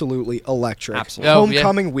absolutely electric. Absolutely.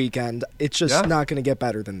 Homecoming weekend. It's just not going to get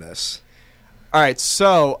better than this. All right,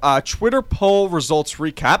 so Twitter poll results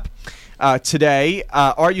recap. Today,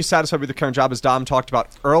 are you satisfied with your current job, as Dom talked about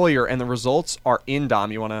earlier? And the results are in.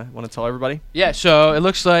 Dom, you want to tell everybody? Yeah. So it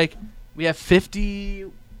looks like we have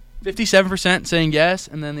 57% saying yes,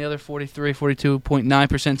 and then the other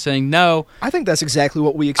 42.9% saying no. I think that's exactly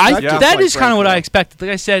what we expected. That is kind of what I expected.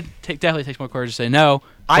 Like I said, definitely takes more courage to say no.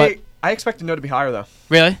 I expected no to be higher, though.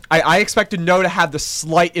 Really? I expected no to have the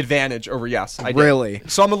slight advantage over yes. I did. Really?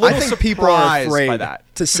 So I'm a little surprised people are afraid by that.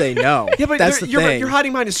 To say no. Yeah, but that's the thing. You're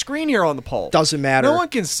hiding behind a screen here on the poll. Doesn't matter. No one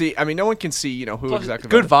can see. I mean, no one can see. Who Plus, exactly.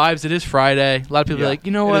 Good voted. vibes. It is Friday. A lot of people are like,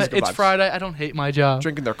 you know what? It's vibes. Friday. I don't hate my job.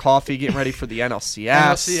 Drinking their coffee, getting ready for the NLCS.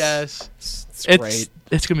 NLCS. It's great.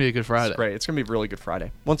 It's gonna be a good Friday. It's great. It's gonna be a really good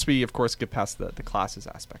Friday. Once we, of course, get past the classes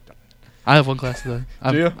aspect of it. I have one class today.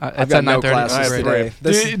 Do you? I've got no classes today.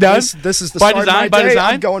 This is the by start design. of my By day.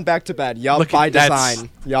 design. I'm going back to bed. Yup. By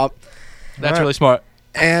design. Yup. That's really smart.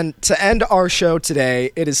 And to end our show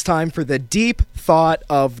today, it is time for the deep thought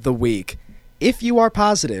of the week. If you are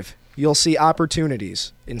positive, you'll see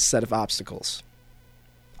opportunities instead of obstacles.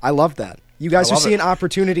 I love that. You guys are seeing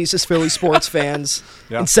opportunities as Philly sports fans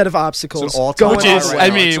instead of obstacles. Which is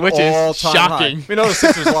shocking. High. We know the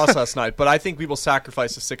Sixers lost last night, but I think we will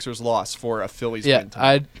sacrifice the Sixers loss for a Phillies win.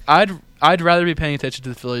 I'd rather be paying attention to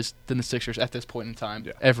the Phillies than the Sixers at this point in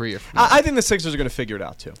time every year. I think the Sixers are going to figure it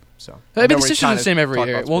out too. So I mean, the Sixers are the same every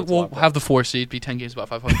year. We'll have the 4 seed, be 10 games above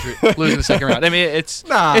 500, lose in the second round. I mean, it's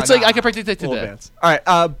like I can predict it today. All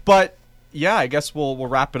right, but. Yeah, I guess we'll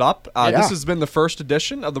wrap it up. This has been the first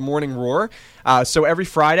edition of the Morning Roar. So every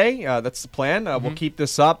Friday, that's the plan. We'll keep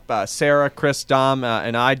this up. Sarah, Chris, Dom,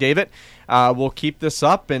 and I, David, we'll keep this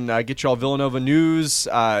up and get you all Villanova news.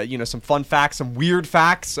 Some fun facts, some weird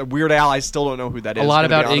facts. Weird Al, I still don't know who that is. A lot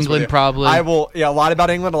about England, probably. I will. Yeah, a lot about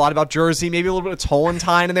England, a lot about Jersey, maybe a little bit of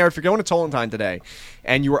Tollentine in there. If you're going to Tollentine today,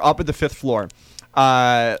 and you were up at the 5th floor.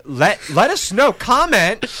 Let us know.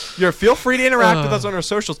 Comment. Feel free to interact with us on our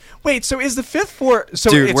socials. Wait, so is the 5th floor? So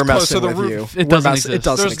dude, it's we're close, messing so the with roof, you. It doesn't exist. It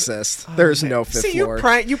doesn't exist. There's no 5th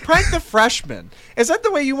floor. You pranked the freshmen. Is that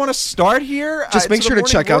the way you want to start here? Just make sure to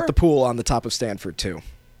check out the pool on the top of Stanford too.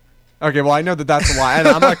 Okay, well I know that's a lie. And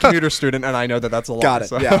I'm a commuter student, and I know that's a lie. Got it.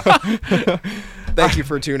 So. Yeah. Thank you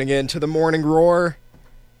for tuning in to the Morning Roar.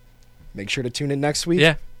 Make sure to tune in next week.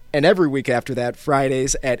 Yeah. And every week after that,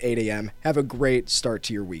 Fridays at 8 a.m. Have a great start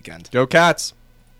to your weekend. Go Cats.